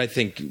 Yes, Yeah. which I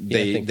think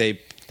they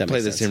that play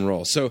makes the sense. same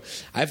role. So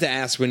I have to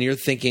ask, when you're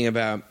thinking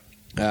about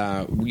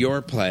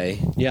your play,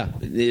 Yeah.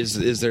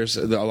 is there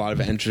a lot of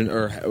entrance,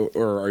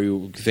 or are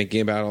you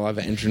thinking about a lot of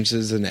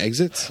entrances and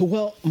exits?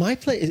 Well, my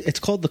play, it's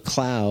called The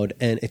Cloud,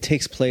 and it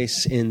takes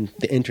place in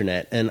the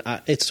internet. And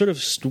it's sort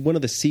of one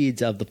of the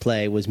seeds of the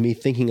play was me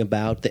thinking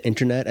about the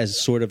internet as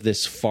sort of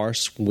this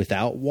farce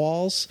without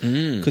walls.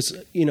 Because,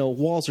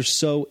 walls are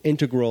so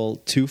integral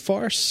to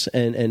farce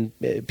and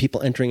people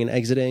entering and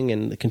exiting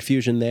and the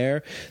confusion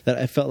there, that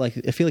I feel like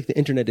the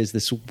internet is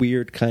this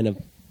weird kind of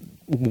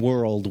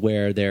world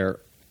where there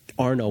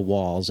are no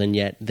walls, and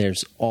yet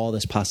there's all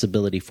this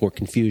possibility for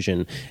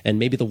confusion. And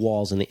maybe the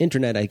walls in the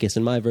internet, I guess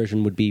in my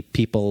version, would be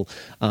people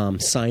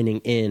signing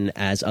in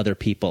as other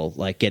people,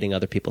 like getting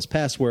other people's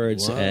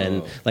passwords. Whoa.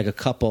 And like a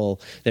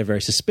couple, they're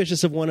very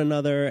suspicious of one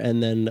another,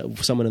 and then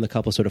someone in the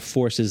couple sort of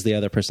forces the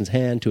other person's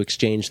hand to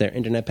exchange their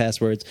internet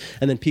passwords,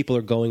 and then people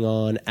are going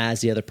on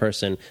as the other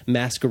person,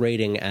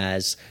 masquerading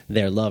as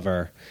their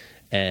lover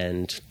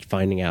and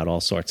finding out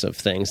all sorts of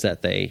things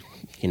that they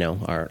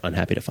are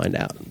unhappy to find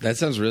out. That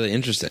sounds really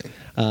interesting.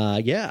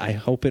 Yeah, I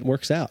hope it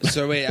works out.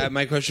 So wait,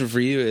 my question for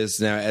you is,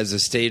 now, as a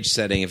stage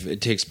setting, if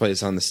it takes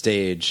place on the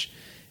stage,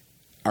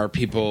 are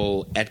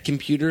people at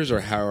computers,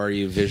 or how are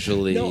you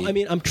visually? No, I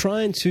mean, I'm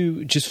trying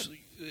to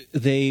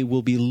they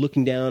will be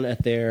looking down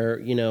at their,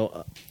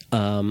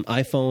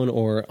 iPhone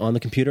or on the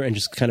computer and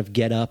just kind of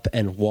get up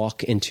and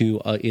walk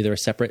into either a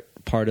separate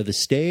part of the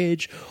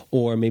stage,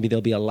 or maybe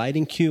there'll be a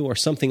lighting cue or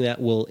something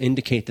that will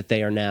indicate that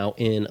they are now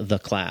in the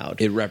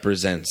cloud. It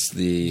represents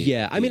the...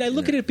 Yeah, I mean, I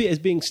look at it as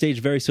being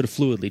staged very sort of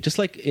fluidly, just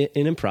like an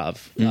improv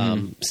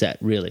set,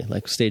 really,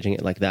 like staging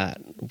it like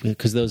that,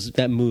 because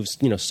that moves,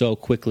 so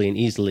quickly and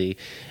easily,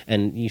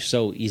 and you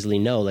so easily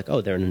know, like,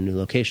 oh, they're in a new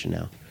location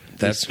now.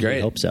 That's great.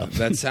 I hope so.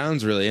 That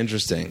sounds really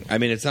interesting. I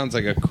mean, it sounds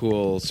like a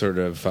cool sort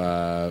of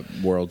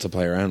world to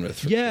play around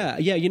with. Yeah,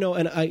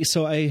 and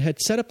I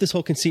had set up this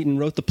whole conceit and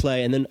wrote the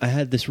play, and then I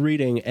had this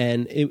reading,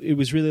 and it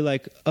was really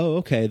like, oh,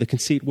 okay, the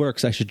conceit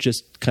works. I should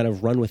just kind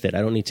of run with it.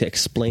 I don't need to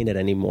explain it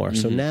anymore.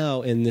 Mm-hmm. So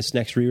now in this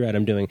next rewrite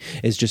I'm doing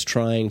is just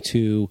trying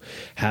to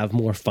have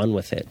more fun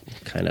with it,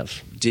 kind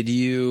of. Did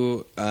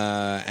you,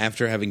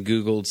 after having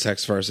Googled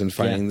sex farce and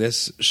finding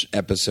this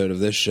episode of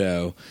this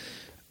show,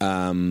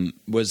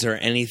 was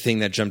there anything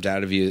that jumped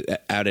out at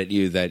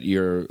you that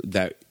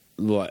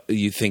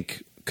you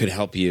think could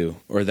help you,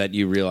 or that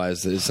you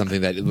realize is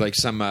something that, like,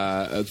 some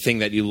thing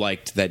that you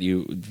liked that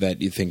you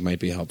think might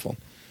be helpful?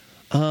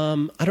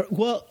 I don't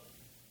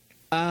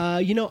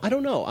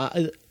know.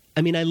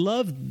 I mean, I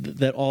love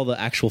that all the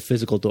actual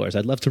physical doors.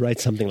 I'd love to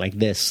write something like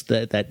this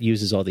that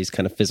uses all these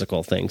kind of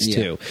physical things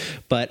too.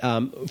 But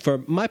for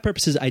my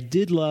purposes, I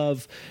did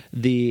love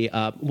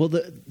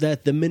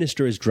that the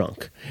minister is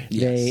drunk.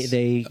 Yes.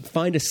 They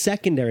find a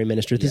secondary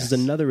minister. This is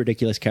another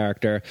ridiculous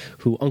character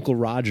who Uncle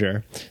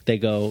Roger. They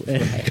go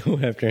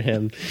after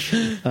him.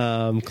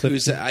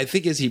 Who's I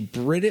think is he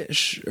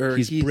British or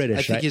he's British?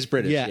 I think right? he's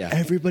British. Yeah, Yeah.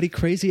 everybody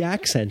crazy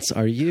accents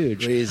are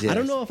huge. Crazy I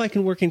don't know if I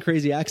can work in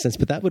crazy accents,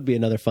 but that would be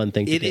another fun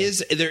thing to do.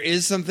 There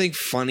is something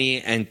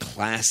funny and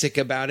classic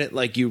about it.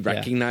 Like you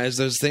recognize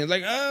those things.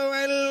 Like, oh,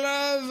 I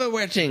love a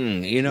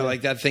wedding. You know,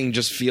 like that thing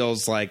just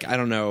feels like, I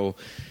don't know,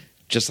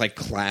 just like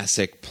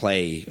classic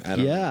play. I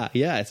don't know.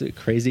 Yeah, it's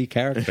crazy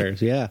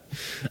characters. Yeah.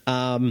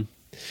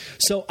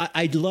 So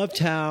I loved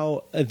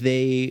how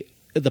the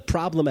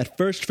problem at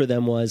first for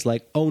them was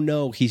like, oh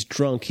no, he's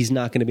drunk. He's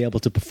not going to be able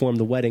to perform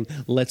the wedding.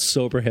 Let's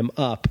sober him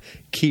up,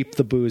 keep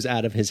the booze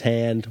out of his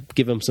hand,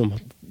 give him some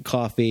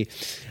coffee.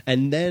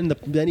 And then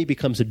he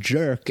becomes a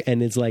jerk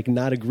and is like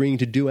not agreeing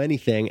to do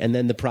anything. And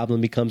then the problem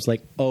becomes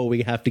like, oh,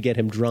 we have to get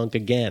him drunk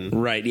again.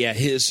 Right. Yeah.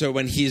 So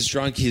when he's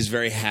drunk, he's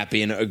very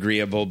happy and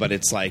agreeable, but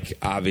it's like,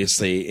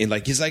 obviously,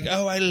 like he's like,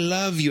 oh, I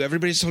love you.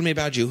 Everybody's told me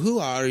about you. Who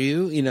are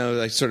you? You know,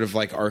 like sort of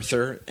like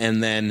Arthur.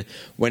 And then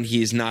when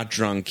he's not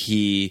drunk,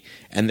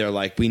 and they're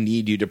like, we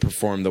need you to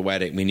perform the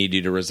wedding. We need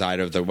you to reside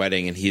over the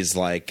wedding. And he's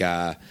like,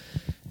 oh,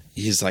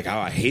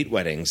 I hate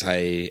weddings.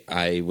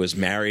 I was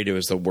married. It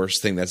was the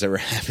worst thing that's ever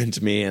happened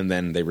to me. And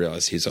then they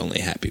realize he's only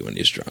happy when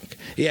he's drunk.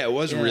 Yeah, it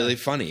was really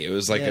funny. It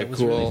was like it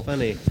was really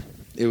funny.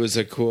 It was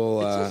a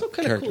cool it's also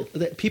kind character. of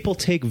cool that people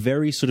take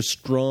very sort of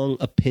strong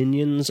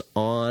opinions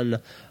on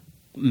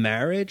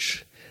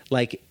marriage.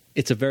 Like,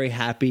 it's a very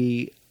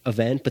happy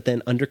event, but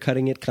then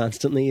undercutting it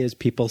constantly is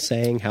people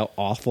saying how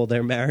awful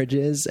their marriage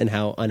is and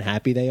how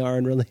unhappy they are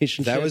in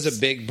relationships. That was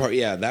a big part.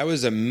 Yeah, that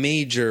was a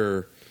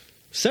major.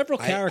 Several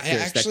characters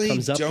I actually that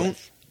comes up don't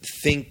with.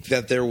 think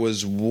that there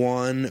was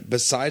one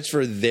besides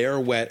for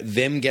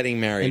them getting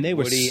married. And they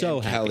were Woody so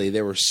and happy. Kelly,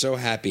 they were so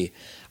happy.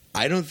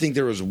 I don't think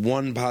there was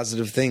one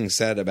positive thing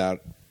said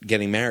about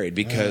getting married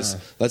because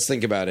let's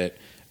think about it.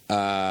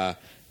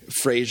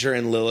 Frasier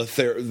and Lilith,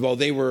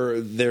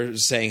 they're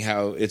saying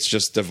how it's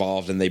just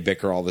devolved and they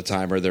bicker all the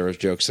time, or there was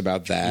jokes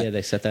about that. Yeah,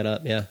 they set that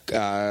up. Yeah,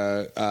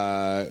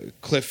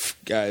 Cliff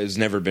has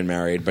never been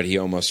married, but he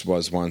almost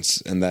was once,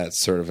 and that's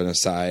sort of an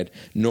aside.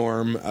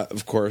 Norm,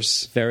 of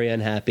course, very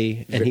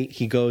unhappy, and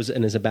he goes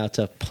and is about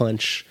to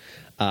punch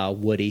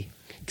Woody,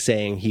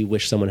 saying he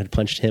wished someone had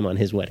punched him on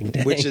his wedding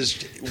day, which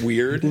is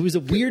weird. It was a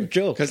weird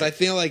joke because I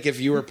feel like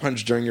if you were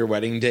punched during your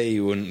wedding day,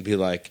 you wouldn't be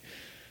like,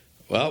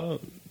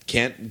 well.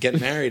 Can't get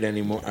married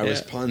anymore. I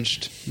was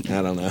punched.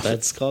 I don't know.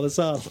 Let's call this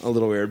off. A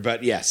little weird,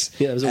 but yes.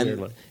 Yeah, it was a weird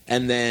one.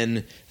 And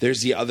then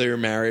there's the other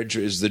marriage,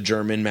 is the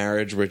German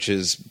marriage, which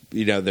is,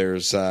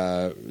 there's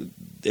an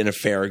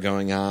affair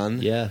going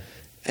on. Yeah.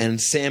 And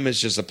Sam is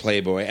just a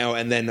playboy. Oh,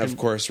 and then, of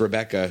course,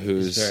 Rebecca,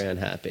 who's very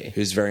unhappy.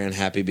 Who's very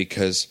unhappy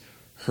because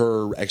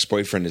her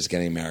ex-boyfriend is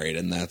getting married,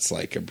 and that's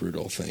like a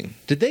brutal thing.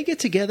 Did they get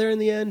together in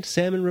the end,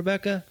 Sam and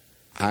Rebecca?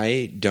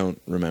 I don't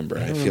remember.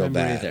 I feel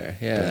bad. Either.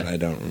 Yeah. But I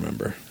don't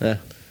remember.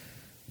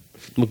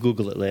 We'll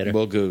Google it later.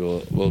 We'll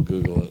Google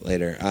it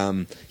later.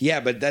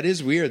 But that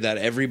is weird that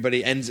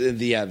everybody ends.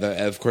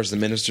 Of course, the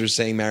minister's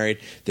saying married.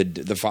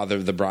 The father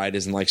of the bride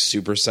isn't like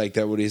super psyched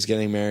that Woody's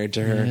getting married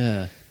to her.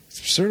 Yeah,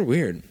 it's sort of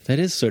weird. That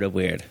is sort of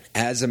weird.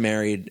 As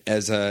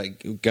a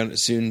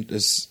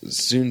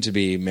soon to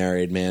be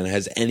married man,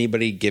 has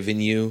anybody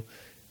given you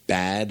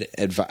bad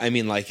advice? I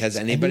mean, like, has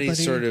anybody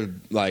sort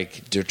of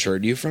like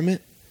deterred you from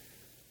it?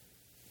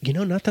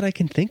 Not that I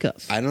can think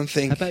of. I don't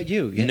think. How about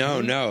you?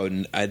 No,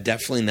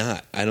 definitely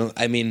not.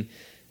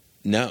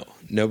 No.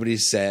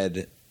 Nobody's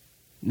said.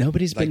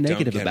 Nobody's been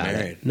negative about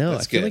it. No,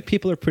 I feel like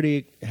people are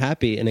pretty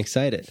happy and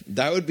excited.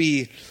 That would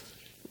be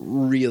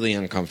really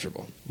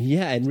uncomfortable.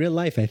 Yeah, in real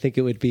life, I think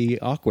it would be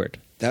awkward.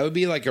 That would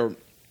be like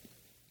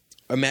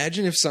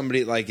imagine if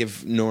somebody, like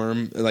if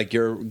Norm, like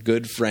your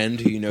good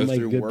friend who my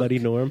through good work, buddy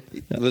Norm,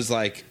 was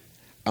like,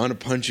 I want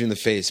to punch you in the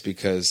face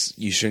because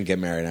you shouldn't get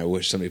married. I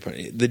wish somebody punched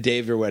you. The day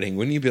of your wedding,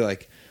 wouldn't you be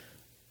like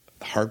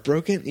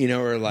heartbroken?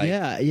 Or like,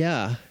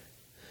 yeah.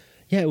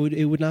 It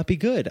would not be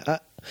good.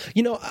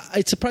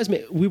 It surprised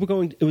me.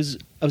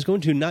 I was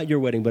going to not your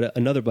wedding, but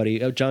another buddy,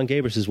 John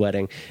Gabris's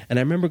wedding, and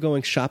I remember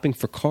going shopping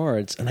for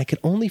cards, and I could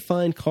only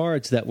find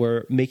cards that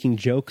were making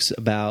jokes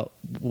about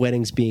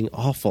weddings being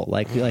awful,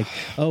 like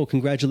oh,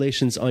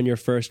 congratulations on your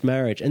first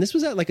marriage. And this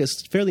was at like a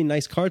fairly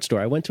nice card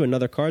store. I went to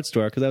another card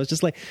store because I was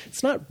just like,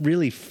 it's not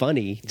really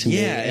funny to me.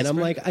 And I'm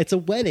like, it's a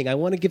wedding. I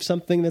want to give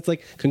something that's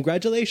like,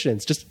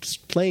 congratulations,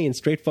 just plain,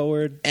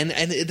 straightforward. And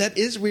that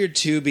is weird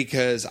too,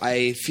 because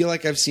I feel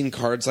like I've seen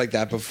cards like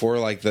that before,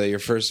 like your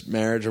first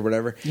marriage or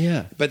whatever.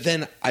 Yeah. But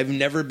then I've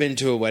never been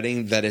to a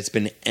wedding that it's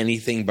been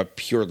anything but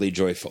purely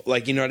joyful.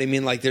 Like, you know what I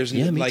mean? Like, there's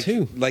me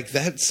too. Like,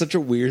 that's such a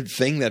weird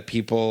thing that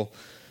people,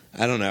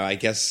 I don't know, I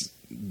guess.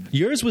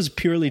 Yours was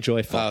purely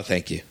joyful. Oh,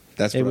 thank you.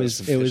 It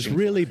was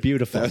really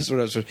beautiful. That's what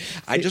I was.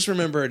 I just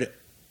remembered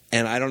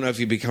and I don't know if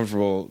you'd be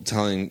comfortable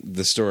telling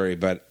the story,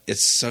 but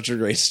it's such a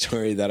great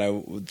story that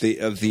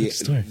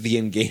the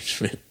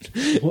engagement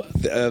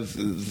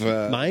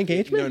My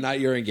engagement? No, not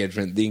your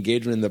engagement. The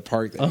engagement in the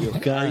park.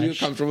 Gosh. Are you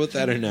comfortable with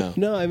that or no?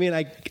 No, I mean,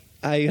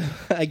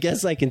 I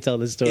guess I can tell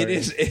the story.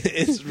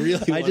 It's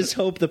really. I just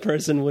hope the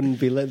person wouldn't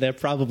be. They're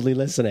probably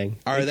listening.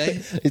 Are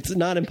they? It's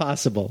not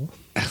impossible.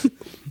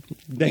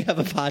 They have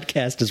a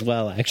podcast as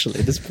well.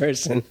 Actually, this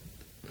person.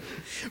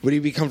 Would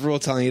you be comfortable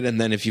telling it, and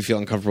then if you feel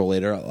uncomfortable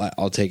later,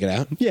 I'll take it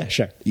out? Yeah,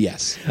 sure.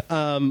 Yes.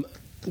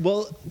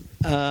 Well,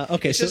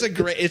 okay. It's just a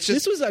great. It's just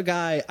this was a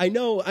guy I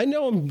know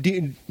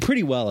him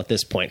pretty well at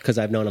this point because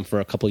I've known him for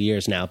a couple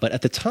years now. But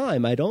at the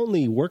time, I'd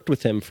only worked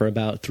with him for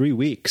about 3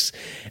 weeks,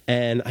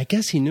 and I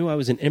guess he knew I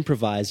was an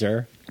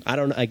improviser. I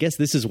don't know. I guess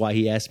this is why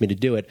he asked me to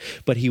do it.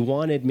 But he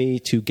wanted me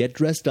to get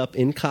dressed up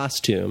in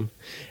costume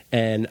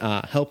and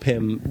help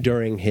him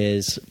during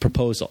his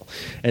proposal.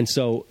 And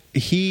so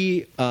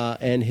he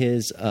and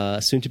his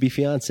soon-to-be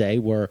fiance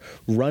were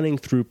running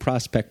through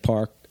Prospect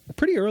Park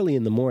pretty early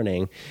in the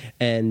morning,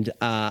 and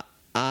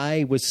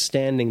I was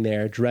standing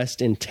there dressed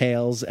in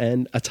tails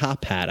and a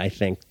top hat, I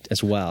think,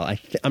 as well.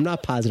 I'm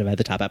not positive I had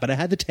the top hat, but I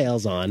had the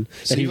tails on,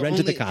 So and he you've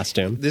rented only- the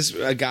costume.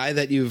 a guy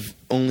that you've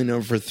only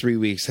known for 3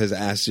 weeks has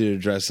asked you to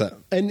dress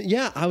up. And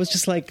yeah, I was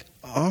just like,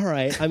 all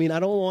right. I mean, I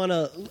don't want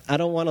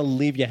to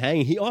leave you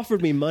hanging. He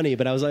offered me money,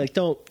 but I was like,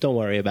 don't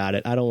worry about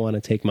it. I don't want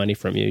to take money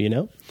from you, you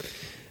know?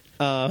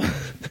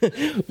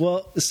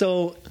 Well,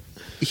 so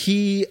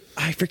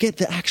I forget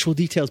the actual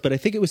details, but I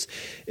think it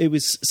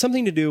was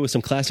something to do with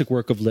some classic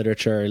work of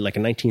literature, like a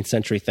 19th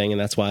century thing,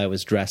 and that's why I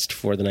was dressed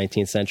for the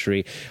 19th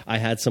century. I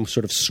had some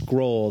sort of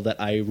scroll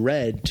that I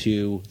read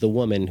to the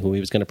woman who he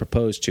was going to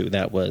propose to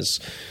that was,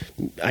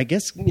 I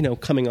guess,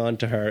 coming on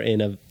to her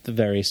in a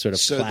very sort of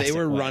So they classic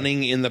were way.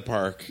 running in the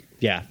park.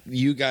 Yeah.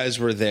 You guys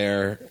were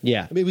there.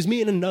 Yeah, I mean, it was me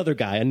and another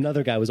guy.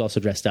 Another guy was also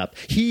dressed up.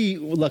 He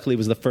luckily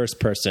was the first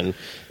person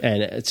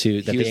that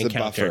He they was the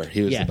encountered. buffer.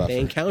 He was the buffer. They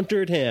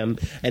encountered him,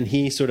 and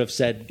he sort of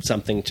said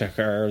something to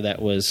her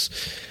that was,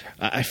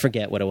 I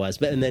forget what it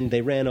was, and then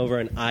they ran over,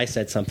 and I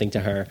said something to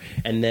her,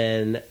 and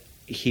then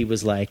he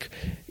was like,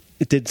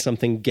 did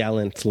something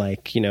gallant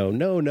like,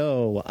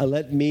 no,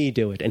 let me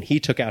do it. And he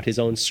took out his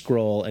own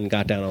scroll and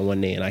got down on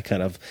one knee. And I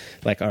kind of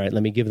like, all right,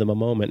 let me give them a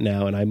moment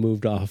now. And I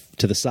moved off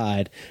to the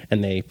side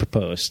and they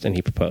proposed and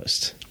he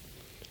proposed.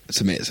 It's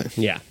amazing.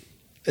 Yeah.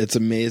 It's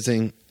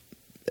amazing.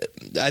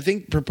 I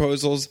think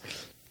proposals,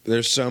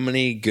 there's so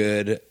many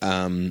good,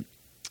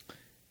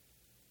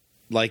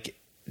 like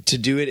to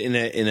do it in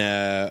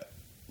a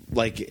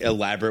like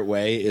elaborate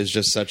way is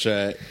just such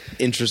a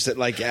interesting,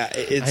 like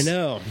it's, I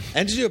know.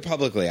 And to do it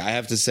publicly, I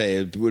have to say,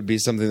 it would be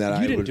something that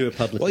I didn't would do it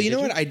publicly, Well, you did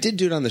know you? what? I did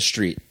do it on the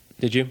street.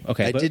 Did you?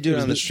 Okay. I did do it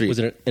on the street. Was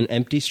it an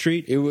empty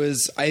street? It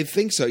was, I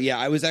think so. Yeah,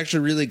 I was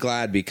actually really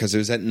glad because it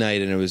was at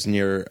night and it was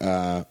near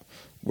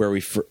where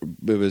it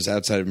was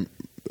outside of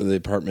the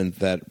apartment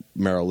that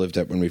Meryl lived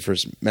at when we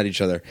first met each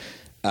other.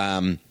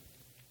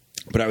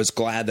 But I was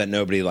glad that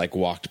nobody like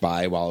walked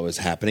by while it was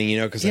happening,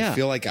 because Yeah. I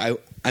feel like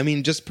I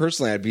mean, just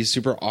personally, I'd be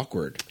super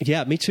awkward.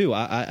 Yeah, me too.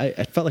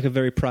 I felt like a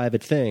very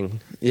private thing.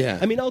 Yeah.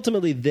 I mean,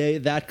 ultimately,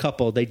 that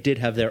couple, they did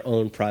have their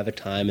own private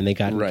time and they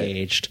got Right.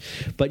 engaged.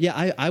 But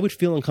yeah, I would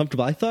feel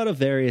uncomfortable. I thought of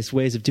various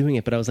ways of doing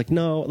it, but I was like,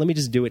 no, let me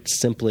just do it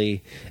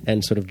simply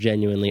and sort of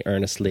genuinely,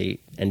 earnestly,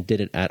 and did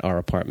it at our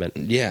apartment.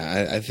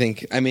 Yeah, I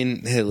think. I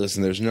mean, hey,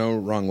 listen. There's no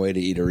wrong way to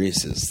eat a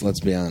Reese's.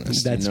 Let's be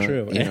honest. That's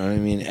true. You know what I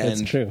mean? That's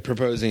and true.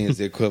 Proposing is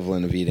the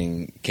equivalent of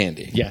eating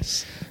candy.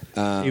 Yes.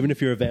 Even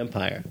if you're a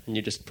vampire and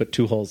you just put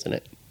 2 holes in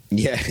it.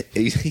 Yeah.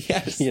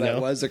 Yes. That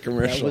was a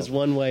commercial. That was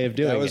one way of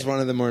doing it. That was one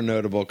of the more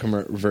notable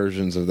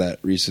versions of that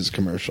Reese's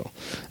commercial.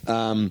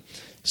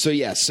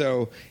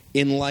 So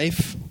in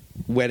life,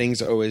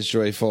 weddings always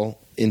joyful.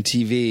 In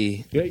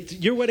TV,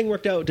 Your wedding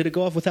worked out. Did it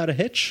go off without a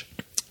hitch?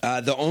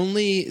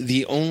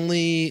 the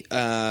only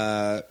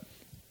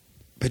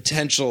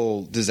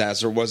potential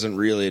disaster wasn't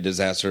really a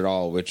disaster at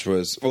all, which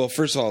was, well,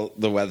 first of all,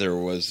 the weather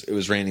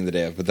was raining the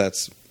day of, but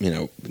that's,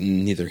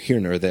 neither here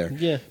nor there.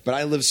 Yeah. But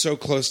I live so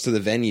close to the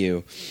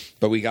venue,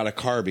 but we got a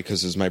car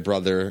because it was my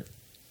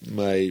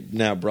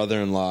now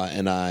brother-in-law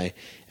and I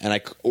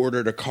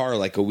ordered a car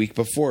like a week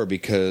before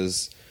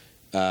because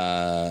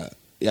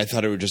I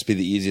thought it would just be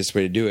the easiest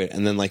way to do it.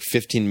 And then like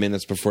 15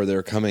 minutes before they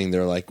were coming,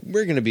 they're like,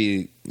 we're going to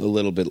be a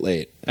little bit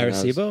late. And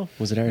Arecibo?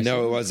 Was it Arecibo?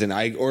 No, it wasn't.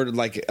 I ordered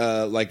like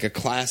a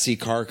classy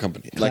car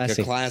company, like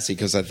Classy. a classy,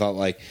 because I thought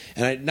like,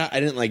 and I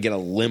didn't like get a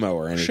limo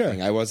or anything.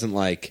 Sure. I wasn't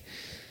like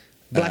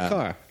Black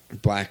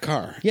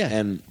car. Yeah.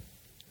 and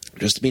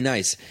just to be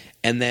nice.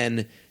 And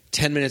then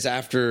 10 minutes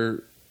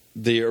after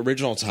the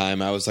original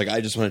time, I was like,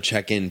 I just want to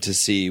check in to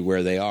see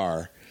where they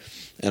are.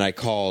 And I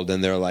called,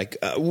 and they're like,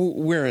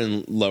 we're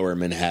in Lower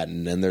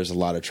Manhattan, and there's a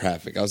lot of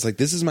traffic. I was like,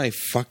 this is my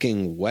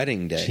fucking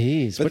wedding day.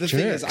 Jeez, but what the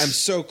thing is, jerks. I'm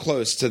so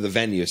close to the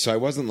venue, so I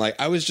wasn't like,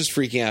 I was just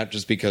freaking out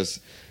just because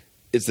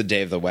it's the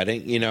day of the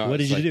wedding, What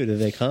did you do? Did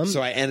they come?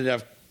 So I ended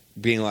up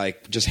being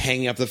like, just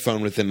hanging up the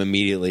phone with them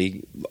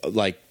immediately,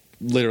 like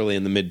literally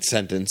in the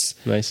mid-sentence.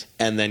 Nice.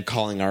 And then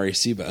calling Ari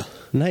Siba.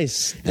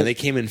 Nice. And they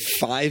came in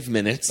 5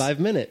 minutes. 5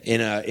 minutes.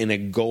 In a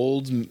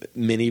gold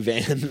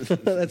minivan.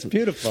 That's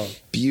beautiful.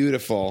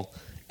 Beautiful.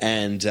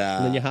 And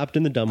then you hopped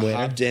in the dumbwaiter.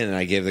 Hopped in, and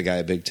I gave the guy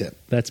a big tip.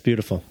 That's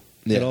beautiful.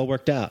 Yeah. It all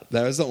worked out.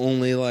 That was the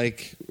only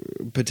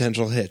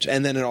potential hitch.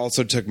 And then it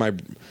also took I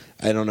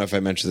don't know if I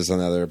mentioned this on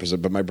the other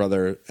episode, but my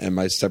brother and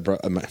my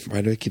stepbrother,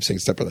 why do I keep saying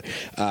stepbrother?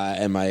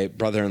 And my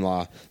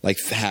brother-in-law,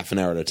 half an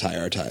hour to tie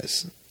our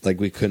ties.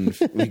 We couldn't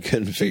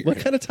figure. What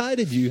kind of tie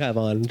did you have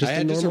on? I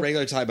had just a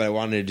regular tie, but I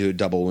wanted to do a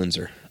double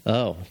Windsor.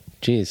 Oh,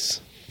 jeez.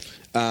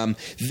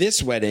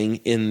 This wedding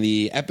in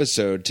the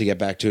episode, to get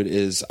back to it,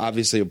 is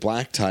obviously a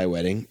black tie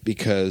wedding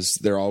because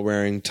they're all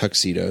wearing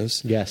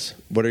tuxedos. Yes.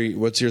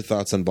 What's your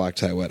thoughts on black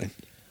tie wedding?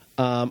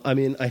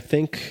 I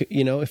think,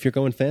 if you're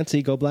going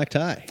fancy, go black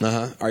tie.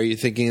 Are you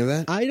thinking of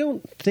that? I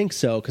don't think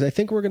so, because I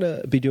think we're going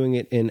to be doing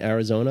it in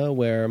Arizona,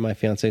 where my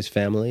fiance's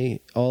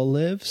family all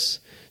lives.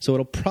 So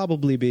it'll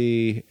probably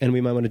be, and we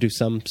might want to do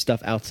some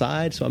stuff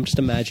outside. So I'm just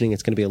imagining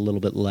it's going to be a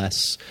little bit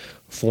less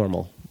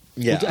formal.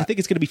 Yeah. I think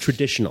it's going to be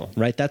traditional,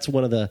 right? That's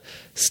one of the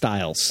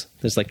styles.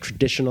 There's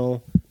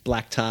traditional,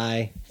 black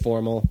tie,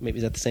 formal. Maybe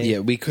is that the same? Yeah,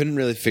 we couldn't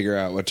really figure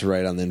out what to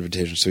write on the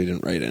invitation, so we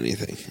didn't write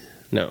anything.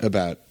 No.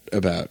 About.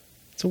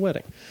 It's a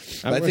wedding.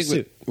 I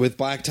think with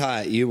black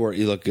tie, you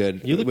look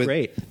good. You look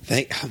great.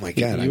 Oh my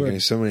God, I'm getting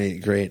so many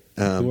great.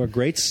 You wore a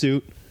great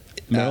suit.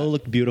 Mel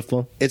looked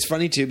beautiful. It's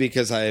funny too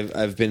because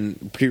I've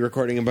been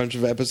pre-recording a bunch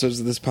of episodes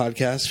of this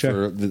podcast.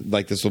 Sure.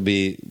 This will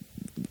be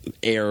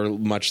air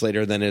much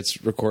later than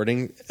it's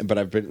recording, but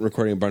I've been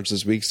recording a bunch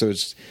this week, so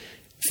it's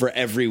for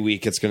every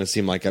week it's going to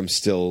seem like I'm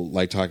still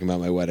talking about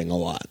my wedding a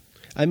lot.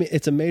 I mean,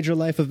 it's a major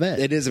life event.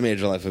 It is a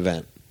major life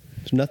event.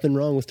 There's nothing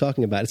wrong with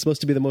talking about it. It's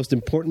supposed to be the most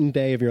important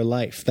day of your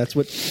life. That's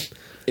what...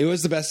 It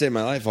was the best day of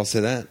my life, I'll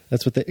say that.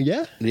 That's what they...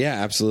 Yeah? Yeah,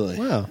 absolutely.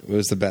 Wow. It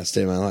was the best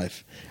day of my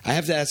life. I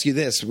have to ask you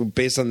this,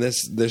 based on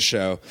this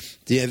show,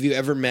 have you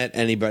ever met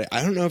anybody...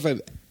 I don't know if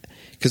I've...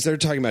 Because they're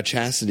talking about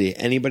chastity.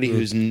 Anybody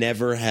who's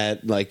never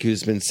had,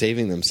 who's been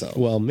saving themselves.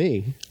 Well,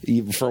 me.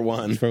 For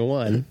one.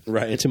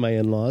 Right. To my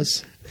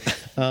in-laws.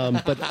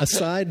 But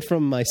aside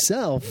from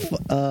myself,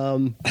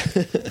 I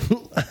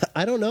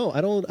don't know.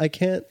 I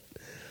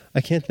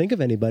can't think of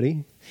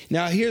anybody.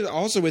 Now, here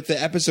also with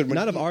the episode...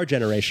 Not of our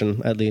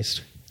generation, at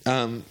least.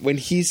 When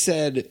he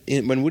said...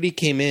 When Woody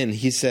came in,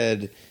 he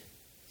said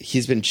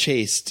he's been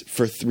chaste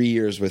for 3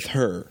 years with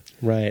her.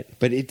 Right.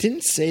 But it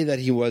didn't say that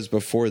he was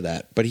before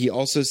that. But he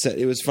also said...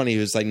 It was funny. He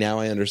was like, now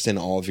I understand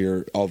all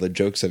the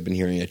jokes I've been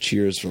hearing at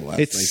Cheers for the last...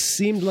 It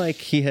seemed like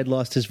he had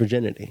lost his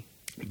virginity.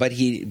 But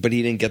he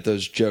didn't get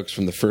those jokes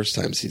from the first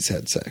times he's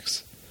had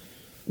sex.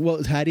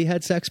 Well, had he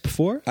had sex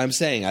before? I'm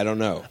saying I don't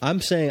know.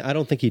 I'm saying I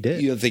don't think he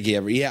did. You don't think he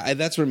ever? Yeah,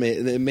 that's what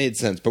it made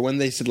sense. But when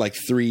they said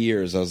 3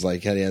 years, I was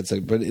like, had he had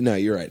sex? But no,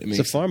 you're right. He's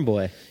a farm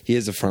boy. He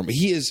is a farm.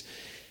 He is.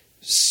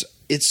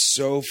 It's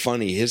so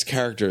funny. His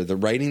character, the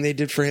writing they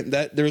did for him.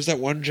 There was that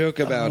one joke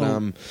about.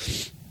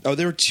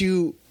 There were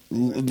two.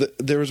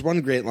 There was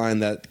one great line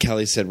that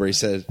Kelly said where he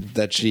said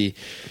that she's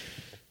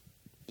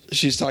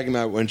talking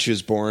about when she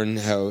was born,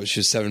 how she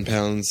was 7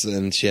 pounds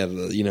and she had a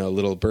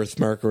little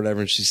birthmark or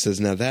whatever. And she says,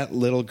 now that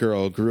little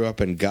girl grew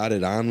up and got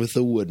it on with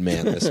the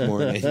woodman this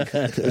morning.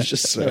 It was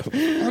just so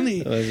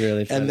funny. That was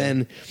really funny.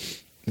 And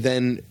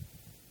then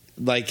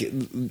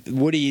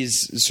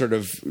Woody's sort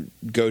of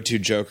go-to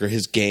joke or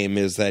his game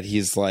is that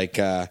he's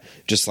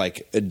just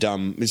a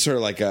dumb, he's sort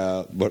of like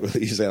a, what would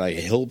you say, like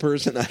a hill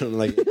person? I don't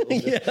know,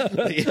 yeah.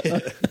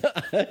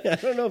 I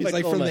don't know if he's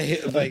I call from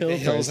him the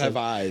hills have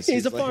eyes.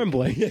 He's a farm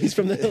boy. He's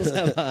from the hills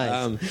have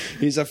eyes.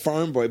 He's a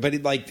farm boy, but he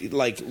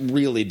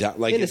really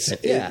dumb,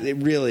 innocent,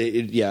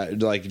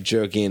 it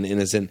joking and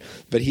innocent.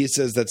 But he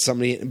says that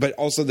somebody, but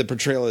also the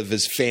portrayal of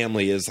his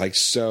family is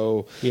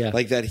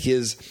that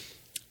his.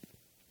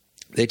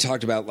 They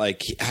talked about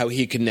how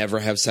he could never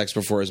have sex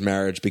before his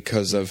marriage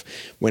because of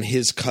when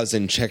his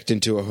cousin checked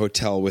into a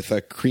hotel with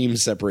a cream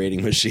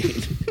separating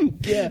machine.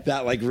 Yeah,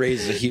 that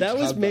raised a huge. That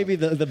was maybe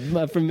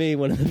the for me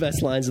one of the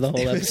best lines of the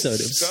whole episode.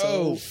 It was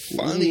so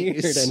funny.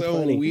 It's so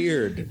funny.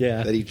 Weird.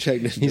 Yeah, that he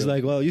checked into. He's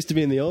like, well, it used to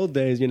be in the old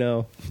days.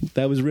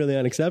 That was really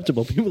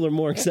unacceptable. People are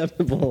more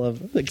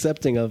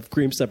accepting of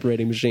cream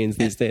separating machines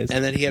these days.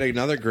 And then he had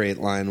another great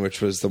line,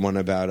 which was the one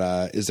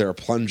about, is there a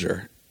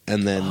plunger?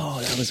 And then,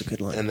 that was a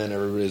good line. And then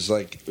everybody's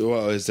like,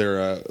 "Well, is there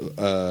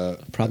a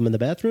problem in the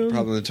bathroom?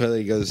 Problem in the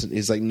toilet?"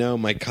 He's like, "No,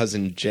 my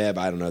cousin Jeb,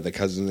 I don't know the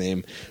cousin's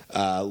name,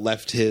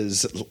 left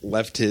his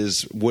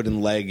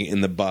wooden leg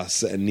in the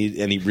bus, and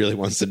he really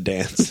wants to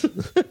dance."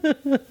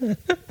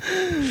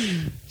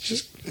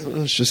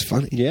 It's just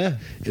funny. Yeah,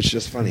 it's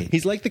just funny.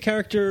 He's like the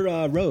character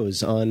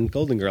Rose on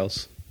Golden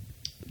Girls,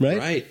 right?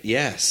 Right.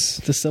 Yes,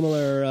 it's a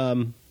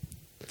similar.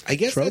 I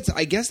guess trope?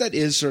 I guess that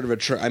is sort of a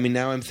trope. I mean,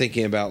 now I'm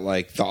thinking about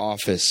The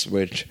Office,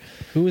 which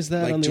who is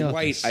that on The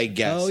Dwight? Office? I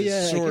guess. Oh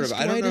yeah, sort of.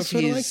 I don't know if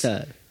he's like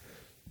that.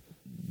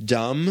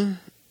 dumb.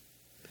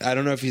 I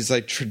don't know if he's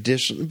like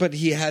traditional, but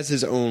he has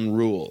his own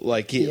rule,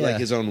 like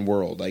his own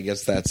world. I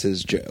guess that's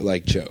his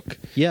joke.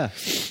 Yeah,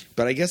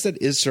 but I guess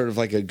that is sort of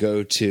like a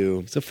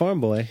go-to. He's a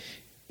farm boy.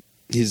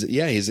 He's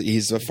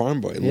a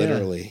farm boy.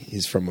 Literally,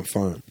 he's from a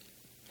farm.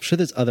 I'm sure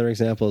there's other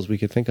examples we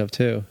could think of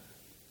too.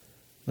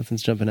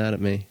 Nothing's jumping out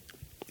at me.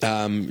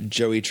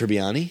 Joey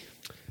Tribbiani,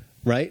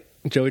 right?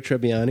 Joey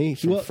Tribbiani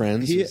from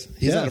Friends. He's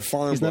not a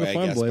farm boy, I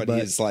guess, but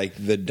he's like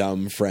the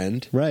dumb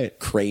friend. Right.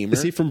 Kramer.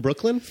 Is he from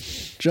Brooklyn?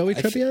 Joey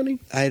Tribbiani?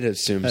 I'd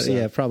assume so.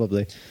 Yeah,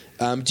 probably.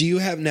 Do you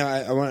have now?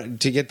 I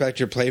want to get back to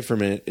your play for a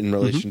minute in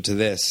relation to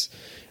this.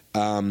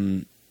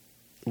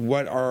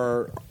 What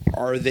are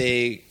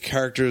they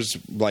characters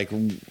like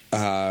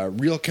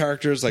real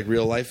characters, like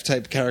real life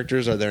type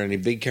characters? Are there any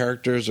big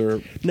characters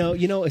or no?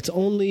 It's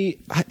only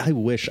I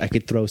wish I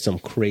could throw some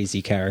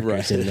crazy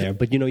characters in there,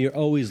 but you're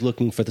always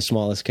looking for the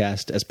smallest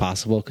cast as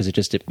possible because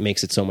it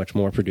makes it so much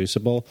more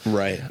producible,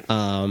 right?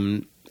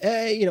 And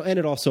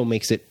it also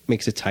makes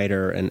it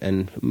tighter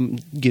and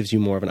gives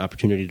you more of an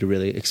opportunity to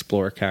really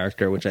explore a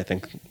character, which I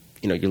think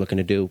you're looking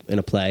to do in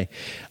a play.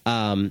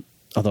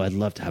 Although I'd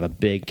love to have a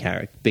big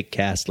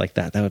cast like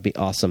that. That would be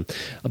awesome.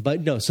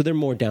 But no, so they're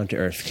more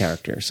down-to-earth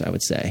characters, I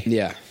would say.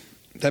 Yeah,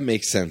 that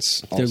makes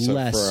sense. They're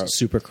less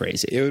super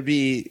crazy. It would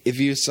be if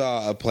you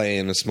saw a play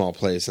in a small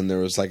place and there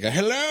was like a,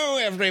 hello,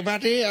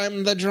 everybody,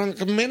 I'm the drunk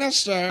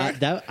minister.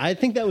 I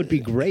think that would be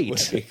great.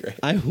 Would be great.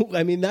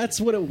 I mean, that's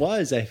what it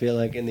was. I feel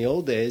like in the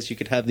old days, you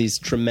could have these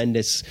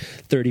tremendous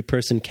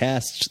 30-person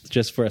casts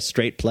just for a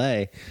straight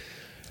play.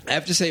 I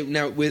have to say,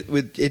 now,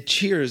 with it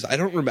Cheers, I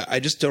don't remember. I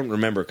just don't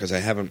remember because I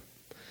haven't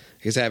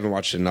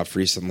watched it enough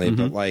recently,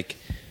 but like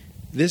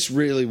this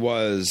really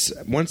was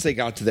once they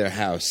got to their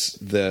house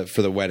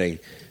for the wedding,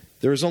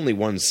 there was only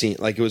one scene.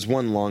 Like it was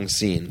one long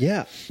scene.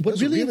 Yeah, it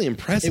was really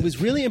impressive. It was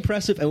really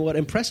impressive, and what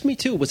impressed me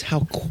too was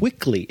how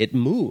quickly it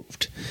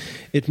moved.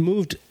 It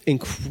moved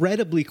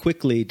incredibly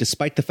quickly,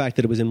 despite the fact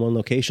that it was in one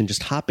location,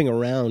 just hopping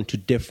around to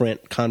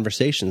different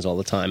conversations all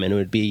the time, and it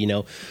would be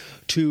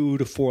 2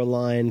 to 4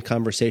 line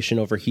conversation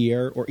over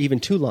here, or even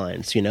 2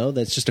 lines.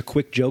 That's just a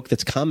quick joke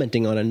that's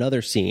commenting on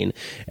another scene,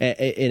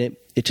 and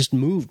it just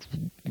moved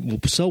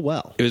so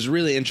well. It was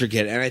really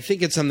intricate, and I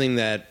think it's something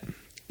that,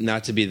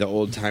 not to be the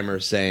old timer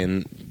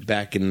saying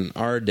back in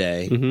our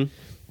day,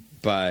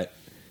 but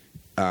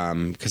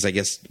because I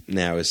guess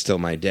now is still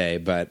my day,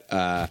 but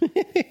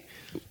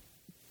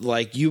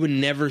like you would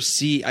never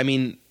see. I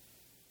mean,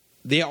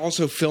 they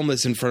also film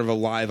this in front of a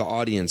live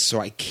audience, so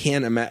I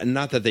can't imagine.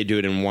 Not that they do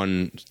it in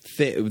one.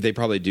 They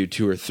probably do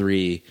 2 or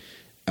 3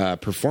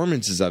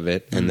 performances of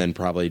it, and then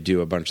probably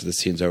do a bunch of the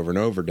scenes over and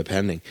over,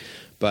 depending.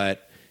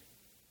 But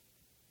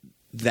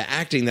the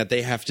acting that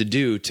they have to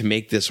do to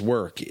make this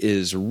work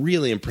is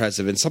really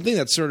impressive, and something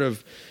that's sort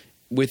of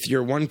with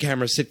your one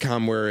camera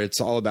sitcom where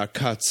it's all about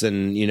cuts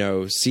and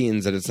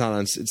scenes, that it's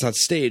not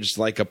staged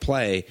like a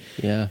play.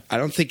 Yeah, I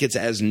don't think it's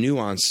as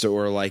nuanced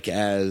or like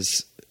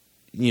as.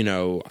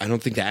 I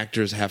don't think the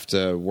actors have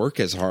to work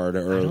as hard,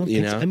 or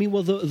So. I mean,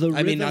 well, the rhythm,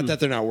 I mean, not that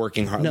they're not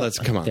working hard. No,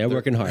 Come on, they're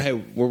working hard. Hey,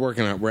 we're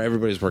working hard.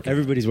 Everybody's working.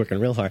 Everybody's working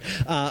real hard.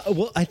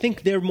 Well, I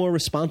think they're more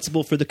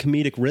responsible for the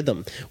comedic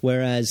rhythm,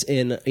 whereas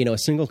in a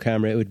single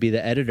camera, it would be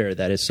the editor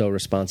that is so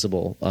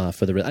responsible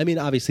for the rhythm. I mean,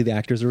 obviously the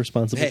actors are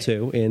responsible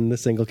too in the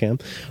single cam,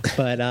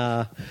 but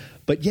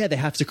yeah, they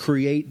have to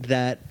create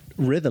that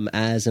rhythm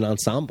as an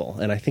ensemble,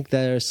 and I think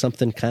there's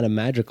something kind of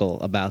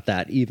magical about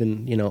that,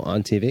 even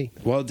on TV.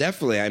 Well,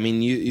 definitely. I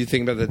mean, you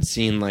think about that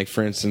scene, like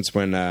for instance,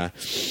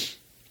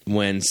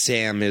 when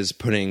Sam is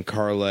putting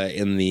Carla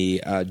in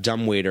the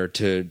dumbwaiter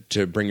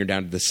to bring her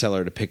down to the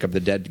cellar to pick up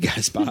the dead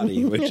guy's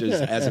body, which is,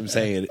 as I'm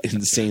saying,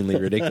 insanely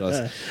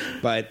ridiculous.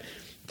 But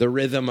the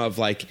rhythm of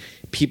like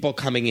people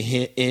coming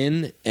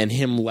in and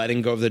him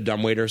letting go of the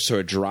dumbwaiter so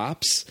it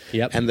drops,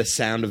 and the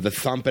sound of the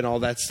thump and all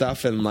that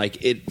stuff, and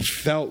like it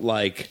felt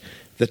like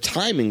the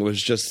timing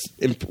was just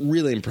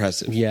really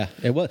impressive. Yeah,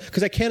 it was,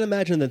 because I can't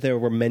imagine that there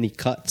were many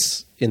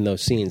cuts in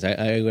those scenes.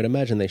 I would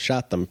imagine they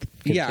shot them.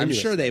 Yeah, I'm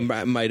sure they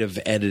might have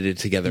edited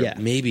together,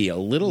 maybe a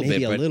little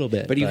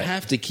bit. But you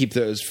have to keep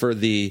those for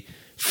the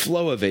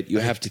flow of it. You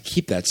have to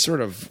keep that sort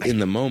of in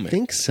the moment. I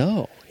think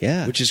so.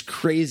 Yeah, which is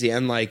crazy,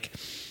 and like.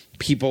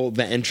 People,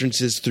 the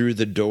entrances through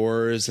the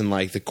doors and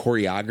like the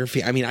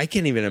choreography. I mean, I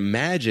can't even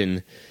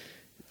imagine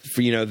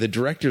for the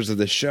directors of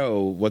the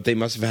show what they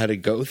must have had to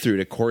go through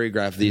to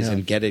choreograph these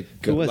and get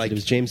it go. Who was like it? It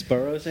was James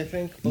Burrows, I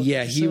think.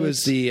 Yeah, he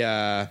was the.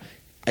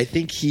 I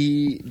think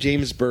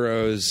James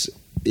Burrows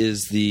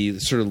is the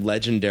sort of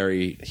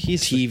legendary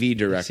TV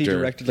director. He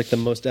directed like the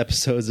most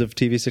episodes of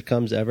TV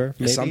sitcoms ever,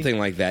 maybe? Something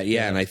like that.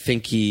 Yeah, and I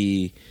think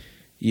he,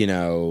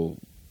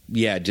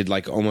 did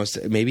like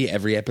almost maybe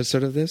every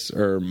episode of this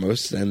or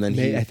most, and then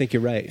I think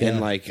you're right. And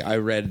like I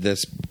read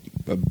this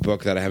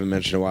book that I haven't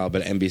mentioned in a while,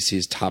 but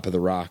NBC's Top of the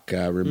Rock,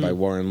 written by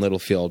Warren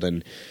Littlefield,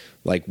 and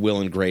like Will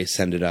and Grace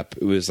ended up.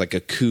 It was like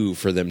a coup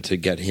for them to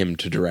get him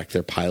to direct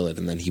their pilot,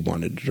 and then he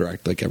wanted to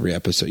direct like every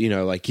episode.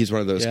 Like he's one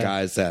of those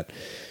guys that.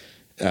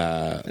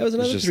 That was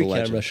another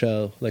 3-camera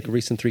show, like a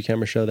recent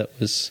 3-camera show that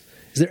was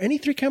Is there any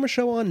 3-camera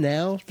show on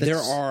now? There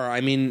are.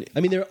 I mean,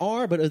 there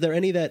are, but are there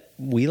any that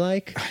we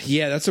like?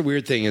 Yeah, that's a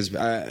weird thing. Is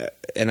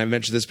and I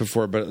mentioned this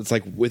before, but it's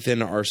like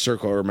within our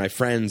circle or my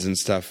friends and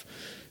stuff,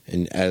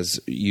 and as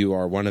you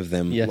are one of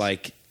them, yes.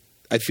 like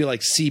I feel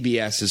like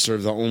CBS is sort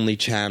of the only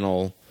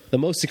channel. The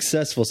most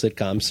successful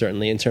sitcom,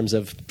 certainly, in terms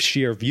of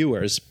sheer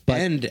viewers.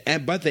 But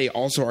but they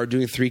also are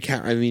doing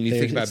 3-camera. I mean, you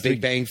think about Big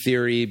Bang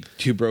Theory,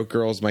 Two Broke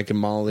Girls, Mike and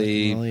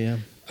Molly,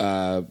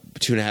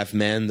 2.5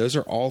 Men. Those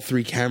are all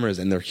 3 cameras,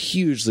 and they're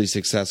hugely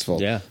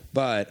successful. Yeah.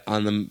 But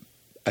on them,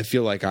 I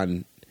feel like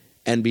on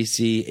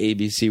NBC,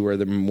 ABC, where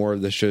there are more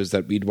of the shows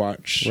that we'd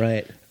watch.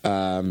 Right.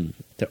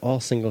 They're all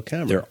single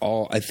camera.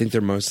 I think they're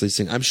mostly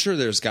single. I'm sure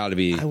there's got to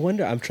be. I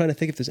wonder. I'm trying to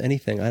think if there's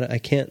anything. I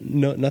can't.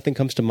 No, nothing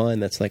comes to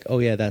mind that's like, oh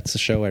yeah, that's a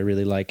show I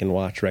really like and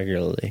watch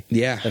regularly.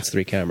 Yeah, that's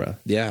 3-camera.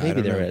 Yeah, maybe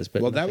there is.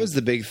 But that was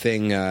the big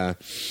thing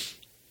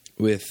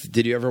with.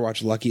 Did you ever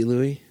watch Lucky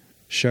Louie?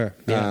 Sure.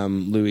 Yeah.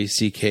 Louis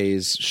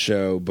C.K.'s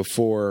show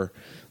before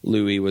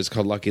Louie was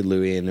called Lucky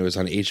Louie, and it was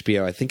on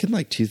HBO. I think in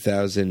like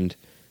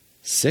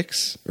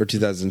 2006 or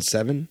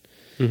 2007.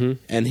 Mm-hmm.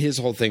 And his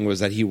whole thing was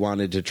that he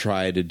wanted to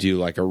try to do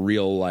like a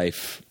real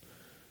life,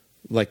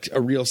 like a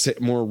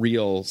more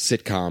real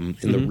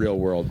sitcom in the real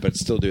world, but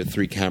still do a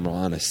 3-camera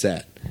on a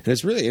set. And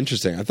it's really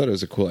interesting. I thought it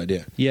was a cool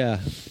idea.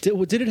 Yeah.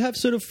 Did it have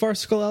sort of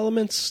farcical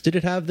elements? Did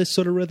it have this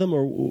sort of rhythm,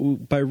 or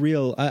by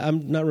real?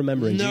 I'm not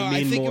remembering. No,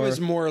 I think it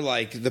was more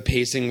like the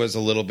pacing was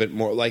a little bit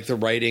more like the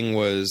writing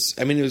was.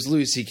 I mean, it was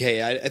Louis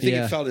C.K. I think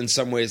it felt in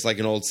some ways like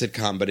an old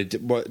sitcom, but it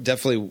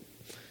definitely.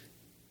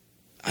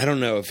 I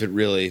don't know if it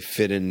really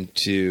fit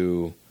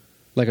into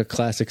like a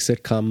classic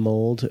sitcom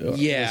mold.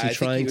 Yeah, I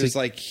think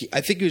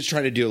he was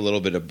trying to do a little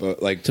bit of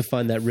like to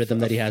find that rhythm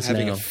that he has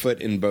having now. a foot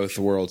in both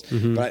worlds.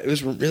 Mm-hmm. But it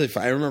was really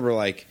fun. I remember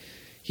like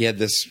he had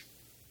this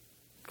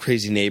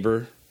crazy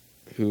neighbor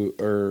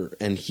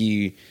and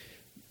he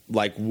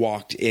like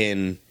walked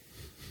in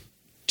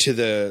to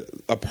the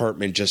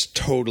apartment just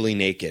totally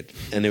naked,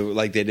 and it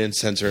like they didn't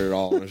censor it at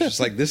all. And it was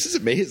just like, this is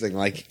amazing,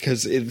 like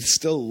because it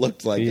still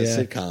looked like a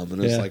sitcom, and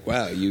it was like,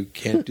 wow, you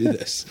can't do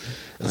this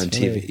on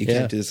TV. You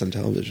can't do this on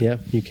television. Yeah,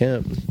 you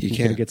can't. You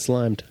can't get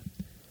slimed.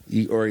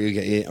 Or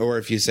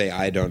if you say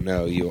I don't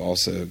know, you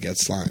also get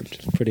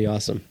slimed. Pretty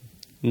awesome.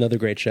 Another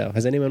great show.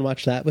 Has anyone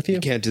watched that with you?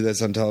 You can't do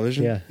this on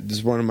television? Yeah. This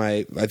is one of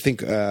my, I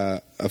think,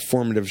 a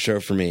formative show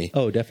for me.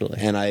 Oh, definitely.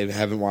 And I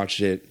haven't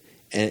watched it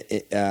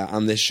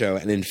on this show.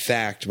 And in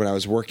fact, when I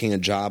was working a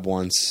job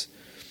once,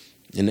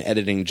 an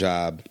editing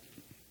job,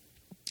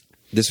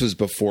 this was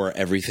before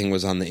everything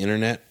was on the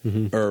internet,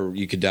 or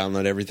you could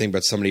download everything,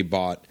 but somebody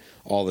bought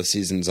all the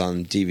seasons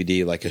on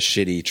DVD, like a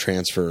shitty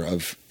transfer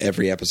of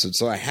every episode.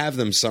 So I have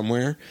them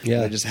somewhere,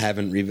 but I just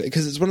haven't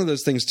because it's one of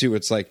those things too.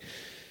 It's like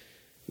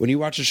when you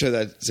watch a show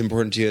that's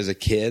important to you as a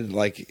kid,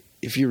 like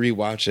if you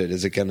rewatch it,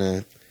 is it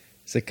gonna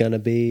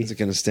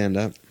stand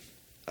up?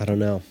 I don't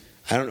know.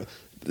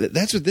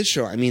 That's what this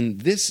show. I mean,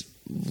 this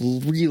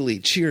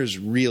Cheers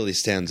really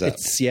stands up.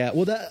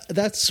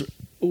 That's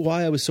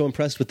why I was so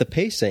impressed with the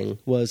pacing.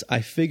 Was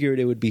I figured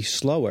it would be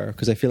slower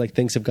because I feel like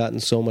things have gotten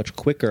so much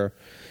quicker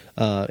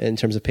in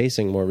terms of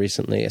pacing more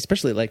recently.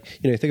 Especially like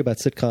you think about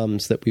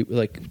sitcoms that we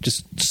like,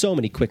 just so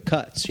many quick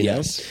cuts. You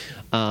know,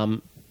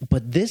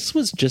 but this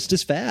was just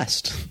as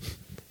fast.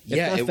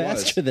 Yeah, it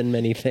faster than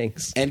many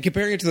things. And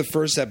comparing it to the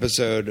first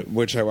episode,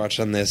 which I watched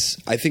on this,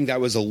 I think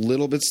that was a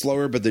little bit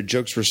slower, but the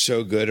jokes were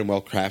so good and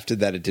well crafted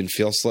that it didn't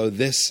feel slow.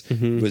 This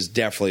was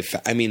definitely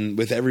I mean,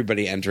 with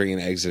everybody entering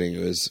and exiting,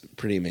 it was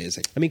pretty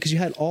amazing. I mean, because you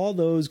had all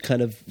those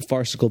kind of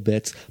farcical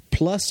bits,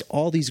 plus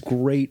all these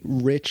great,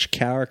 rich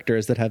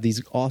characters that have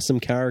these awesome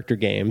character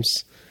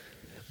games.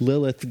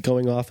 Lilith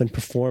going off and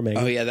performing.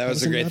 Oh yeah, that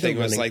was a great thing.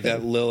 It was like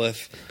that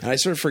Lilith, and I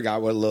sort of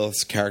forgot what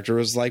Lilith's character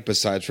was like,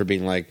 besides for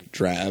being like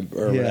drab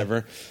or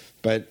whatever.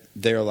 But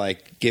they're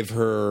like, give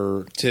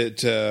her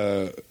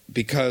to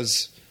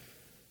because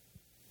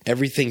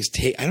everything's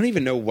I don't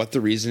even know what the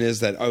reason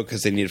is that. Oh,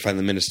 because they need to find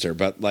the minister,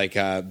 but like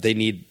they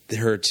need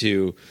her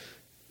to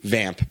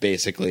vamp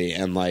basically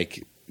and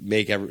like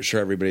make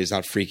sure everybody's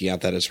not freaking out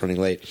that it's running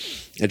late,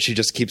 and she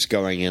just keeps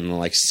going in and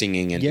like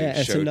singing and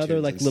it's another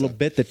like little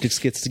bit that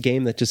just gets the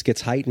game that just gets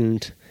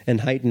heightened,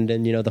 and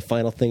the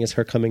final thing is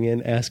her coming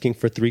in asking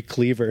for 3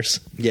 cleavers.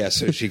 Yeah,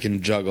 so she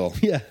can juggle.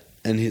 Yeah,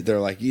 and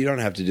they're like, you don't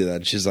have to do that.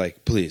 And she's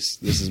like, please,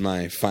 this is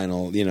my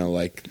final,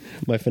 like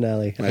my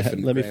finale.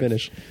 Let me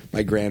finish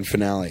my grand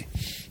finale.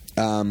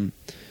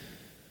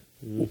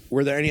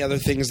 Were there any other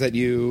things that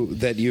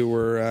you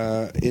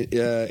were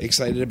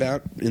excited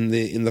about in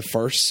the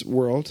farce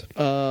world?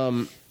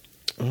 Let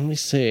me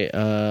see.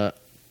 I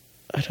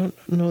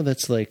don't know.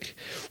 That's like.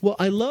 Well,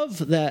 I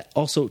love that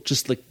also.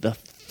 Just like the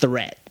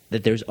threat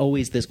that there's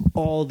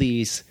all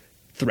these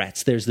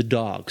threats. There's the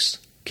dogs.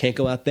 Can't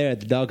go out there.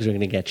 The dogs are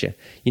going to get you.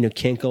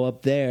 Can't go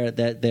up there.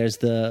 That there's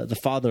the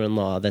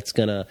father-in-law that's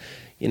going to.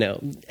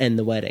 End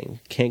the wedding.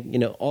 Can't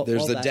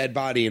There's the dead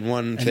body in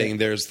one thing.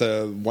 There's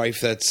the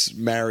wife that's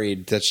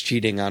married that's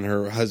cheating on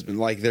her husband.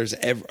 Like there's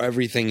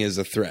everything is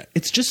a threat.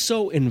 It's just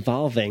so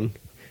involving,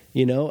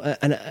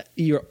 and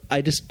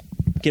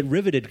get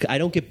riveted. I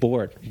don't get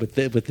bored with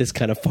this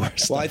kind of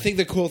farce. Well, I think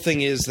the cool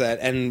thing is that,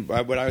 and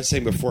what I was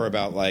saying before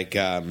about like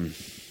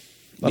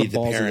Meet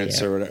the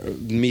Parents or whatever,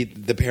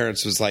 Meet the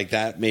Parents was like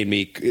that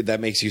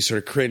makes you sort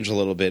of cringe a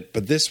little bit.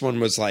 But this one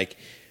was like,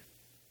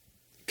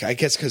 I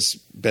guess because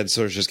Ben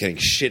Stiller's just getting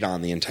shit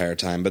on the entire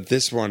time. But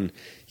this one,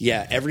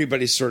 yeah,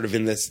 everybody's sort of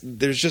in this.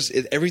 There's just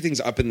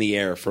everything's up in the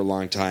air for a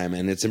long time,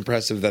 and it's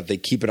impressive that they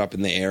keep it up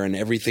in the air, and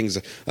everything's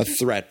a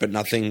threat, but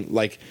nothing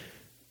like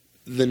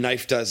the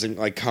knife doesn't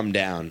like come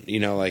down. You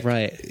know, like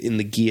right. in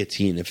the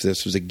guillotine. If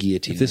this was a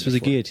guillotine, if this was a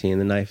guillotine,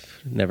 the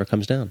knife never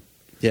comes down.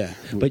 Yeah,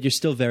 but you're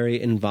still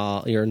very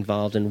involved. You're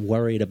involved and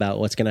worried about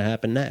what's going to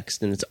happen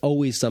next, and it's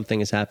always something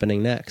is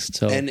happening next.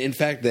 So, and in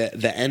fact,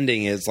 the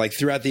ending is like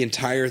throughout the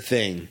entire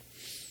thing,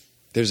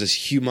 there's this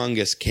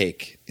humongous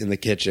cake in the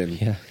kitchen.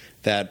 Yeah.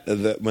 That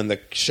when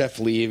the chef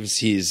leaves,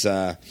 he's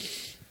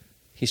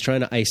trying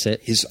to ice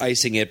it. He's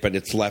icing it, but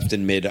it's left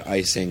in mid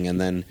icing,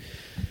 and then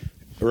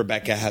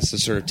Rebecca has to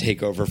sort of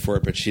take over for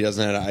it, but she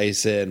doesn't know how to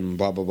ice it, and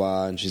blah blah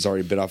blah, and she's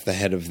already bit off the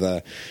head of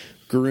the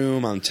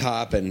groom on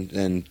top,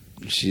 and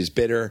she's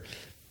bitter,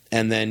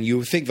 and then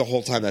you think the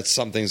whole time that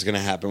something's going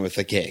to happen with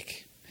the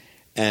cake,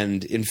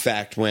 and in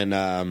fact, when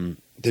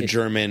the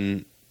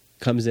German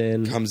comes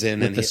in with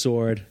and the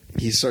sword,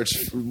 he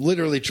starts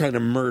literally trying to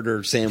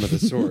murder Sam with a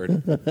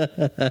sword,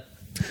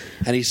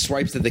 and he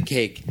swipes at the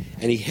cake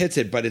and he hits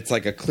it, but it's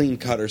like a clean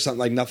cut or something.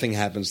 Like nothing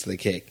happens to the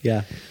cake.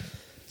 Yeah.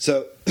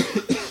 So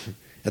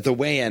at the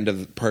way end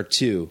of part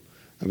 2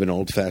 of an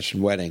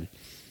old-fashioned wedding,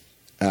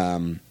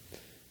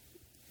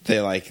 they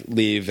like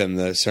leave and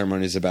the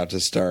ceremony is about to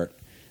start,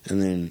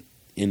 and then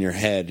in your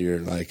head you're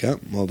like, oh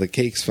well, the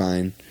cake's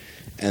fine,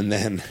 and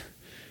then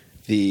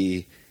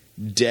the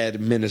dead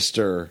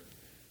minister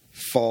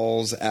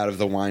falls out of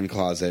the wine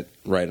closet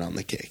right on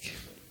the cake.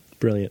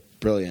 Brilliant.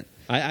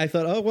 I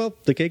thought, oh well,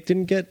 the cake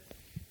didn't get.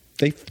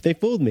 They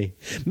fooled me.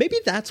 Maybe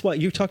that's why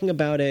you're talking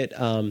about it.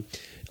 Upon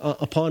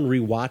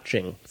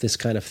rewatching, this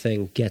kind of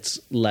thing gets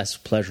less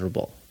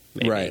pleasurable.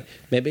 Maybe. Right.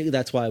 Maybe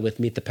that's why with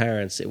Meet the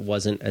Parents, it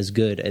wasn't as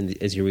good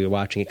as you were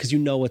watching it, because you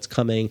know what's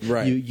coming.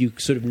 Right. You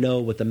sort of know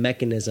what the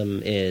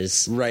mechanism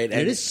is. Right.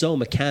 And it is so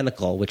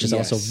mechanical, which is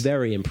also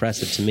very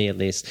impressive to me, at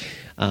least.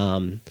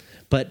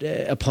 But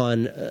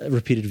upon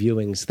repeated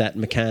viewings, that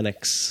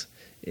mechanics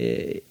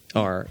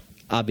are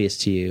obvious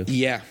to you.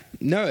 Yeah.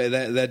 No,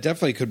 that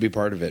definitely could be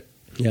part of it.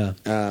 Yeah.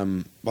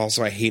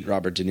 Also, I hate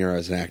Robert De Niro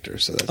as an actor.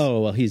 So that's,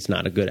 well, he's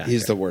not a good actor.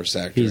 He's the worst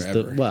actor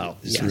ever.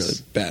 He's a really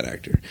bad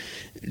actor.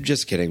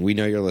 Just kidding. We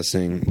know you're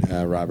listening,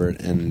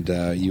 Robert, and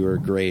you were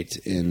great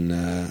in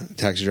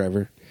Taxi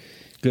Driver.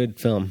 Good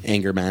film.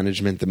 Anger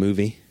Management, the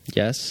movie.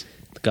 Yes.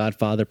 The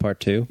Godfather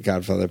Part 2.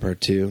 Godfather Part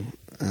 2.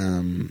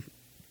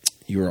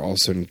 You were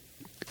also in...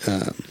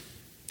 I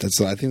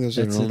think those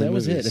are the only that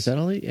was movies. it. Is that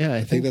all? Yeah,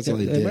 I think that's all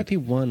he did. There might be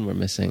one we're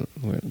missing.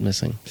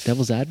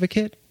 Devil's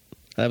Advocate.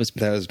 That was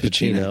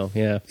Pacino.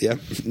 Yeah. Yep.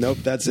 Nope.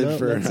 That's it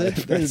for De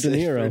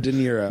Niro. For De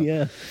Niro.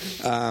 Yeah.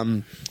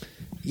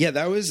 Yeah.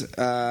 That was.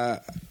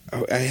 I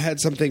had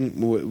something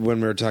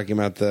when we were talking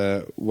about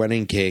the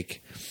wedding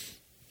cake,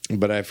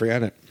 but I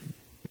forgot it.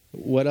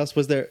 What else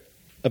was there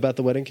about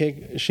the wedding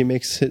cake? She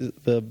makes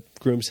the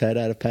groom's head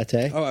out of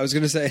pate. Oh, I was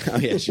going to say,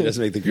 she does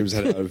make the groom's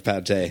head out of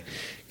pate,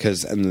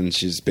 and then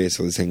she's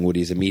basically saying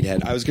Woody's a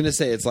meathead. I was going to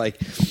say, it's like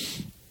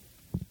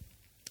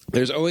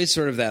there's always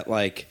sort of that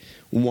like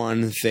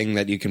one thing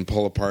that you can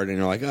pull apart, and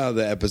you're like, oh,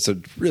 the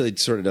episode really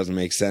sort of doesn't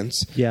make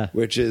sense. Yeah,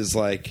 which is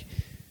like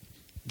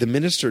the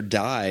minister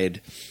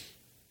died.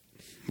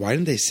 Why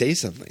didn't they say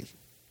something?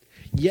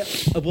 Yeah,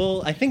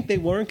 well, I think they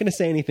weren't going to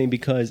say anything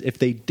because if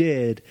they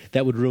did,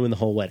 that would ruin the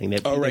whole wedding.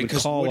 Right,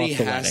 because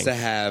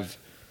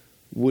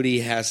Woody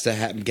has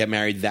to get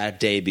married that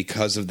day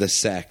because of the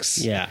sex.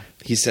 Yeah.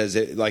 He says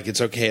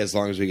it's okay as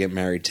long as we get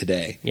married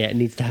today. Yeah, it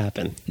needs to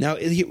happen. Now,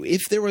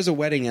 if there was a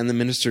wedding and the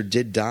minister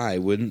did die,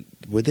 would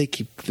they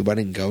keep the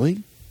wedding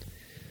going?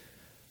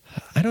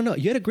 I don't know.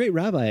 You had a great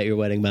rabbi at your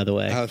wedding, by the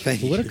way. Oh,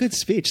 thank you. What a good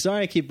speech.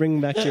 Sorry I keep bringing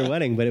back to your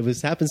wedding, but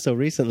it happened so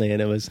recently,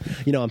 and it was,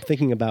 I'm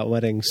thinking about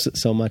weddings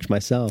so much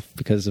myself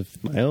because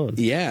of my own.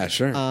 Yeah,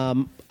 sure. I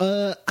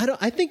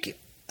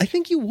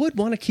think you would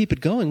want to keep it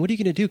going. What are you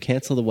going to do?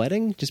 Cancel the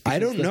wedding? Just I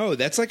don't know.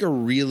 That's like a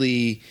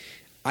really.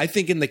 I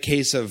think in the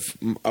case of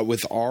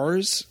with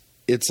ours,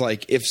 it's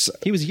like if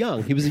he was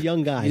young. He was a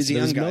young guy. He's a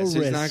young guy. So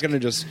risk. He's not going to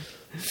just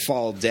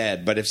fall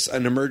dead. But if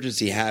an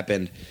emergency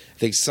happened, I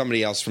think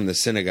somebody else from the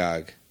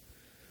synagogue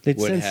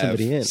would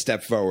have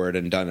stepped forward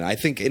and done it. I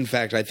think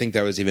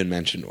that was even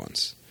mentioned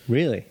once.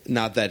 Really?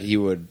 Not that he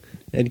would,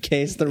 in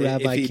case the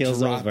rabbi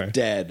kills over,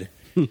 dead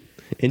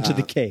into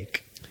the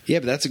cake. Yeah,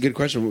 but that's a good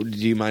question. Do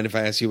you mind if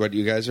I ask you what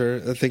you guys are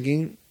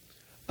thinking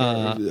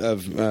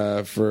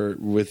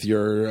with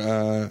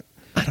your?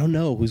 I don't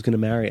know who's going to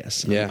marry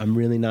us. Yeah. I'm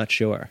really not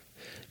sure.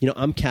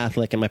 I'm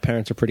Catholic, and my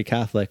parents are pretty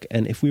Catholic.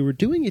 And if we were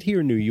doing it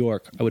here in New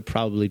York, I would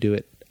probably do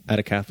it at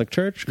a Catholic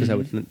church because I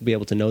would be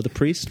able to know the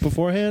priest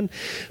beforehand.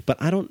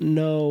 But I don't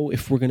know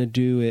if we're going to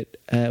do it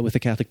with a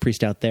Catholic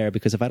priest out there,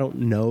 because if I don't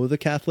know the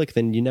Catholic,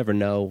 then you never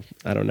know.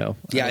 I don't know.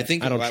 Yeah, I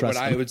think what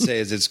I would say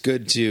is it's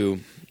good to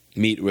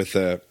meet with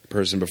a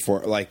person before,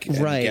 like, and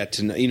get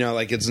to know,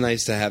 like, it's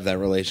nice to have that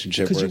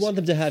relationship. Because you want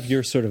them to have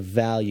your sort of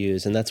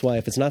values, and that's why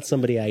if it's not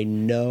somebody I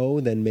know,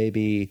 then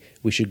maybe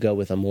we should go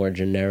with a more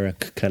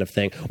generic kind of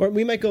thing. Or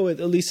we might go with,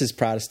 Elisa's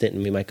Protestant,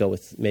 and we might go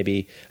with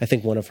maybe, I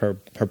think one of her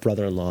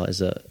brother-in-law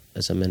is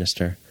a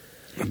minister.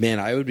 Man,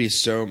 I would be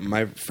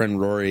my friend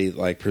Rory,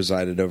 like,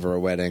 presided over a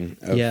wedding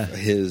of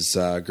his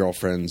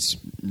girlfriend's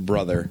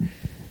brother.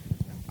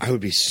 I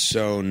would be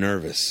so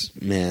nervous,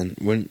 man.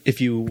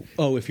 If you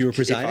were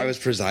presiding? If I was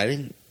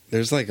presiding,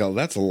 there's like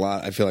that's a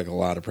lot. I feel like a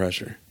lot of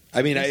pressure.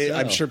 I mean,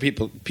 I'm sure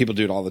people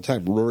do it all the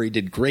time. Rory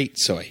did great,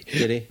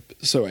 did he?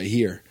 So I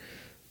hear,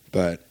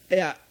 but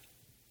yeah,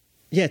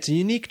 it's a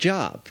unique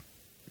job.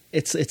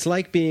 It's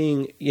like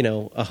being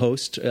a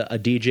host, a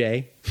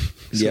DJ,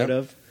 sort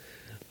of,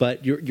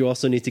 but you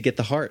also need to get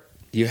the heart.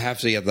 You have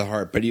to get the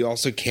heart, but you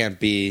also can't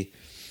be.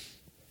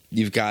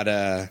 You've got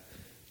to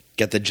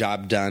get the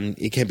job done.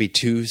 You can't be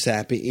too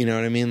sappy. You know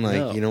what I mean?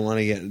 Like you don't want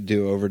to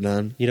do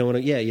overdone. You don't want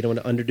to. Yeah, you don't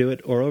want to underdo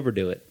it or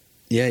overdo it.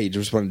 Yeah, you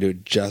just want to do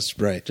it just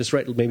right. Just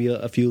right. Maybe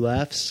a few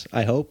laughs.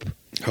 I hope.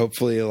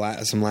 Hopefully,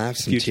 some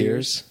laughs, some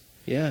tears.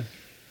 Yeah,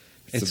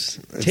 it's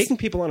taking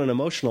people on an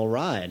emotional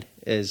ride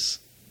is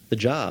the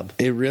job.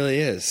 It really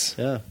is.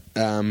 Yeah.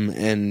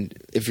 And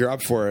if you're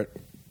up for it.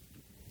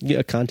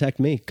 Yeah, contact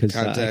me because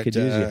I could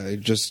use you.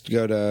 Just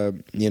go to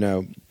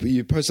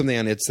you post something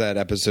on It's That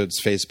Episode's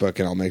Facebook,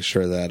 and I'll make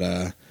sure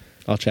that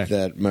I'll check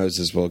that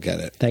Moses will get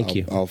it. Thank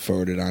you. I'll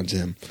forward it on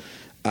to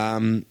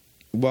him.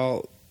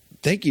 Well,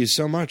 thank you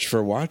so much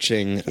for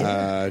watching.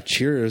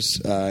 Cheers,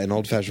 an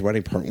Old Fashioned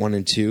Wedding Part 1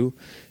 and 2.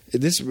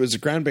 This was a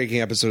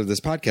groundbreaking episode of this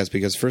podcast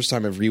because first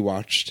time I've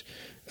rewatched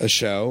a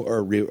show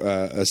or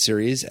a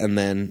series, and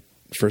then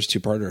first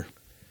two-parter.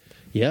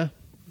 Yeah.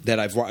 That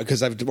I've watched,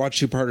 because I've watched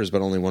two-parters,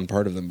 but only one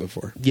part of them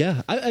before.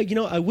 Yeah, I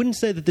wouldn't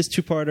say that this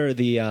two-parter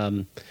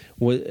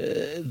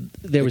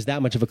there was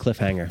that much of a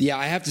cliffhanger. Yeah,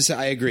 I have to say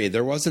I agree.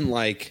 There wasn't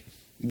like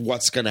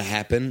what's going to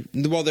happen.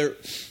 Well,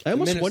 I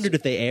almost wondered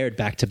if they aired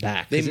back to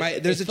back. They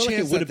might. There's a chance like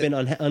it would have been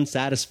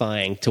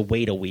unsatisfying to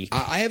wait a week.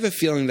 I have a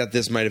feeling that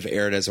this might have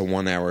aired as a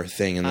 1 hour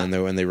thing, and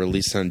then when they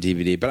released it on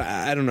DVD. But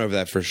I don't know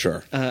that for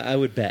sure. I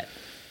would bet.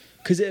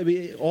 Because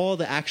all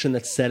the action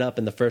that's set up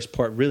in the first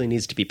part really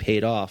needs to be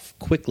paid off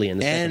quickly in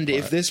the second part. And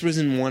if this was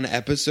in one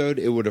episode,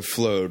 it would have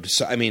flowed.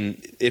 So I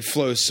mean, it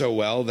flows so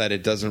well that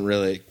it doesn't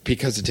really,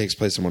 because it takes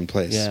place in one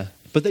place. Yeah.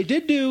 But they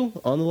did do,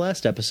 on the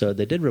last episode,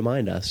 they did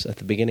remind us at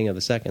the beginning of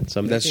the second.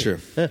 So that's true.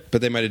 But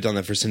they might have done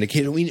that for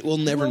syndicated. We'll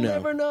never know. We'll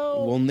never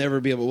know. We'll never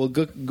be able. We'll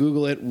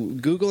Google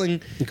it. Go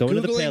into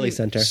the Paley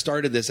Center.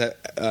 Started this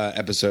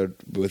episode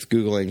with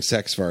Googling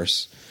sex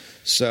farce.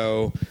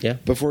 So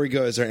before we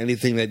go, is there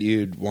anything that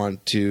you'd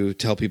want to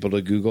tell people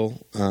to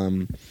Google?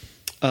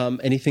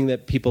 Anything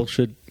that people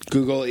should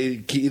Google?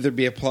 It can either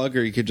be a plug,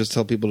 or you could just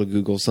tell people to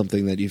Google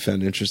something that you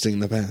found interesting in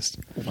the past.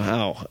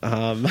 Wow.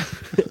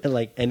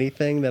 Like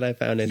anything that I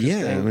found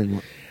interesting. Yeah. I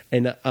mean,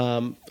 and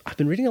I've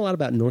been reading a lot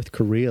about North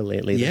Korea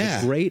lately.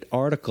 There's a great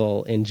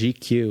article in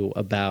GQ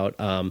about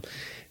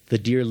the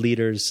Dear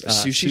Leader's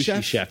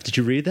sushi chef. Did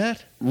you read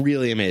that?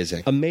 Really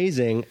amazing.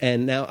 Amazing.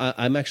 And now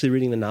I'm actually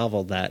reading the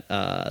novel that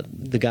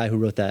the guy who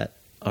wrote that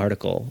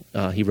article,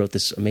 he wrote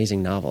this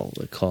amazing novel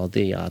called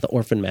The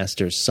Orphan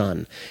Master's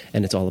Son,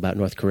 and it's all about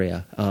North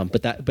Korea.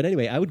 But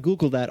anyway, I would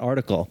Google that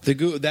article.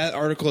 That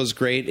article is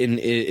great, and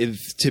if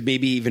to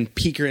maybe even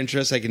pique your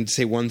interest, I can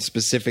say one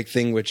specific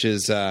thing, which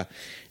is that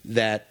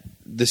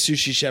the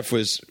sushi chef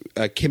was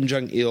Kim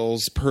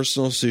Jong-il's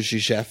personal sushi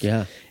chef.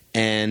 Yeah.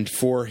 And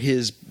for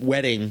his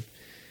wedding,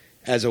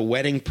 as a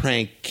wedding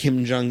prank,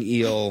 Kim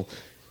Jong-il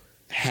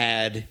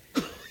had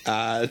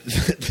the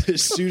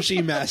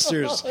sushi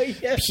master's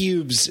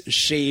pubes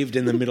shaved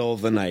in the middle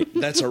of the night.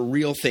 That's a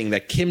real thing,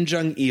 that Kim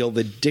Jong-il,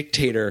 the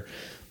dictator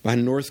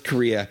behind North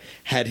Korea,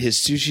 had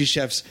his sushi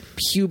chef's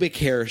pubic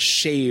hair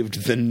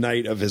shaved the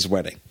night of his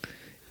wedding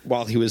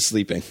while he was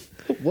sleeping.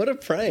 What a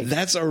prank.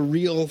 That's a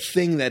real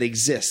thing that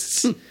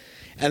exists.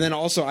 And then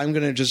also, I'm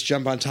going to just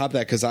jump on top of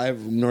that because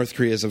North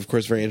Korea is, of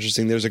course, very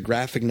interesting. There's a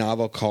graphic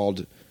novel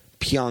called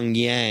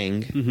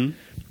Pyongyang,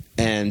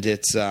 and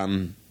it's,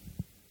 I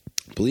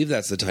believe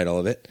that's the title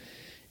of it,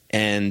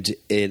 and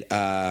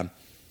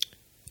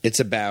it's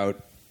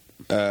about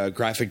a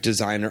graphic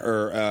designer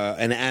or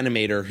an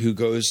animator who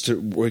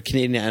a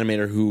Canadian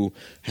animator who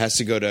has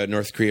to go to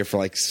North Korea for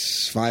like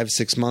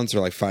 5-6 months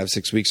or like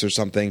 5-6 weeks or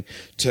something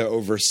to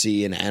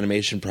oversee an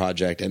animation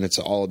project, and it's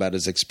all about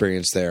his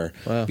experience there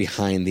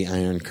behind the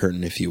Iron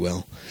Curtain, if you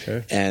will.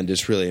 Sure. And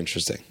it's really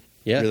interesting.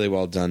 Yeah. Really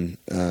well done.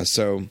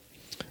 So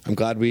I'm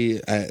glad we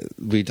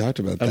talked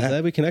about that. I'm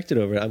glad we connected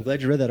over it. I'm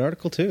glad you read that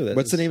article too.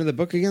 What's the name of the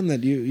book again?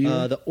 That you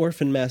The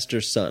Orphan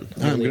Master's Son.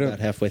 I'm only about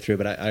halfway through,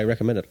 but I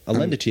recommend it. I'll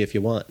lend it to you if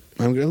you want.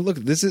 I'm gonna look.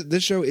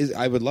 This show is.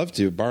 I would love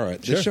to borrow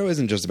it. Sure. This show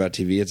isn't just about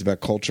TV. It's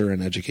about culture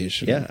and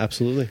education. Yeah,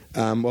 absolutely.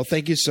 Well,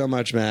 thank you so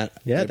much, Matt.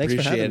 Yeah, I thanks for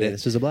appreciate having me. it.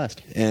 This was a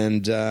blast.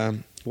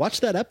 And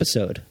Watch that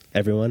episode,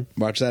 everyone.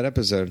 watch that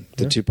episode.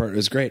 The two-part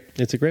was great.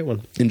 It's a great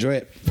one. Enjoy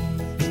it.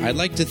 I'd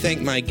like to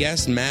thank my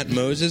guest, Matt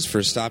Moses,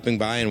 for stopping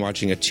by and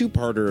watching a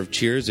two-parter of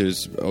Cheers. It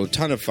was a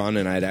ton of fun,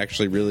 and I'd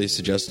actually really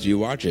suggest you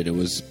watch it. It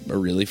was a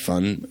really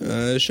fun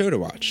show to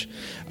watch.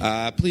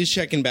 Please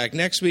check in back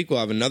next week. We'll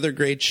have another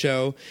great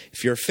show.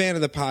 If you're a fan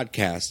of the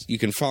podcast, you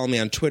can follow me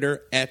on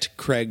Twitter at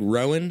Craig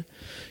Rowan.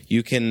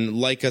 You can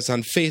like us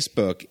on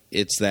Facebook.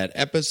 It's that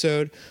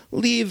episode.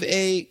 Leave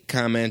a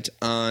comment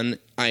on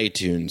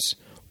iTunes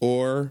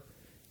or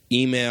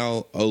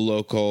email a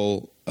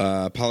local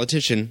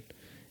politician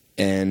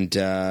and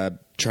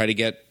try to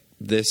get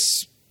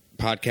this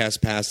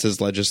podcast passed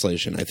as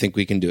legislation. I think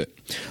we can do it.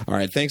 All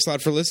right. Thanks a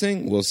lot for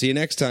listening. We'll see you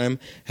next time.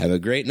 Have a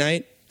great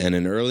night and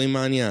an early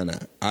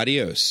mañana.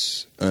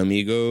 Adios,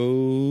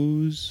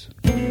 amigos.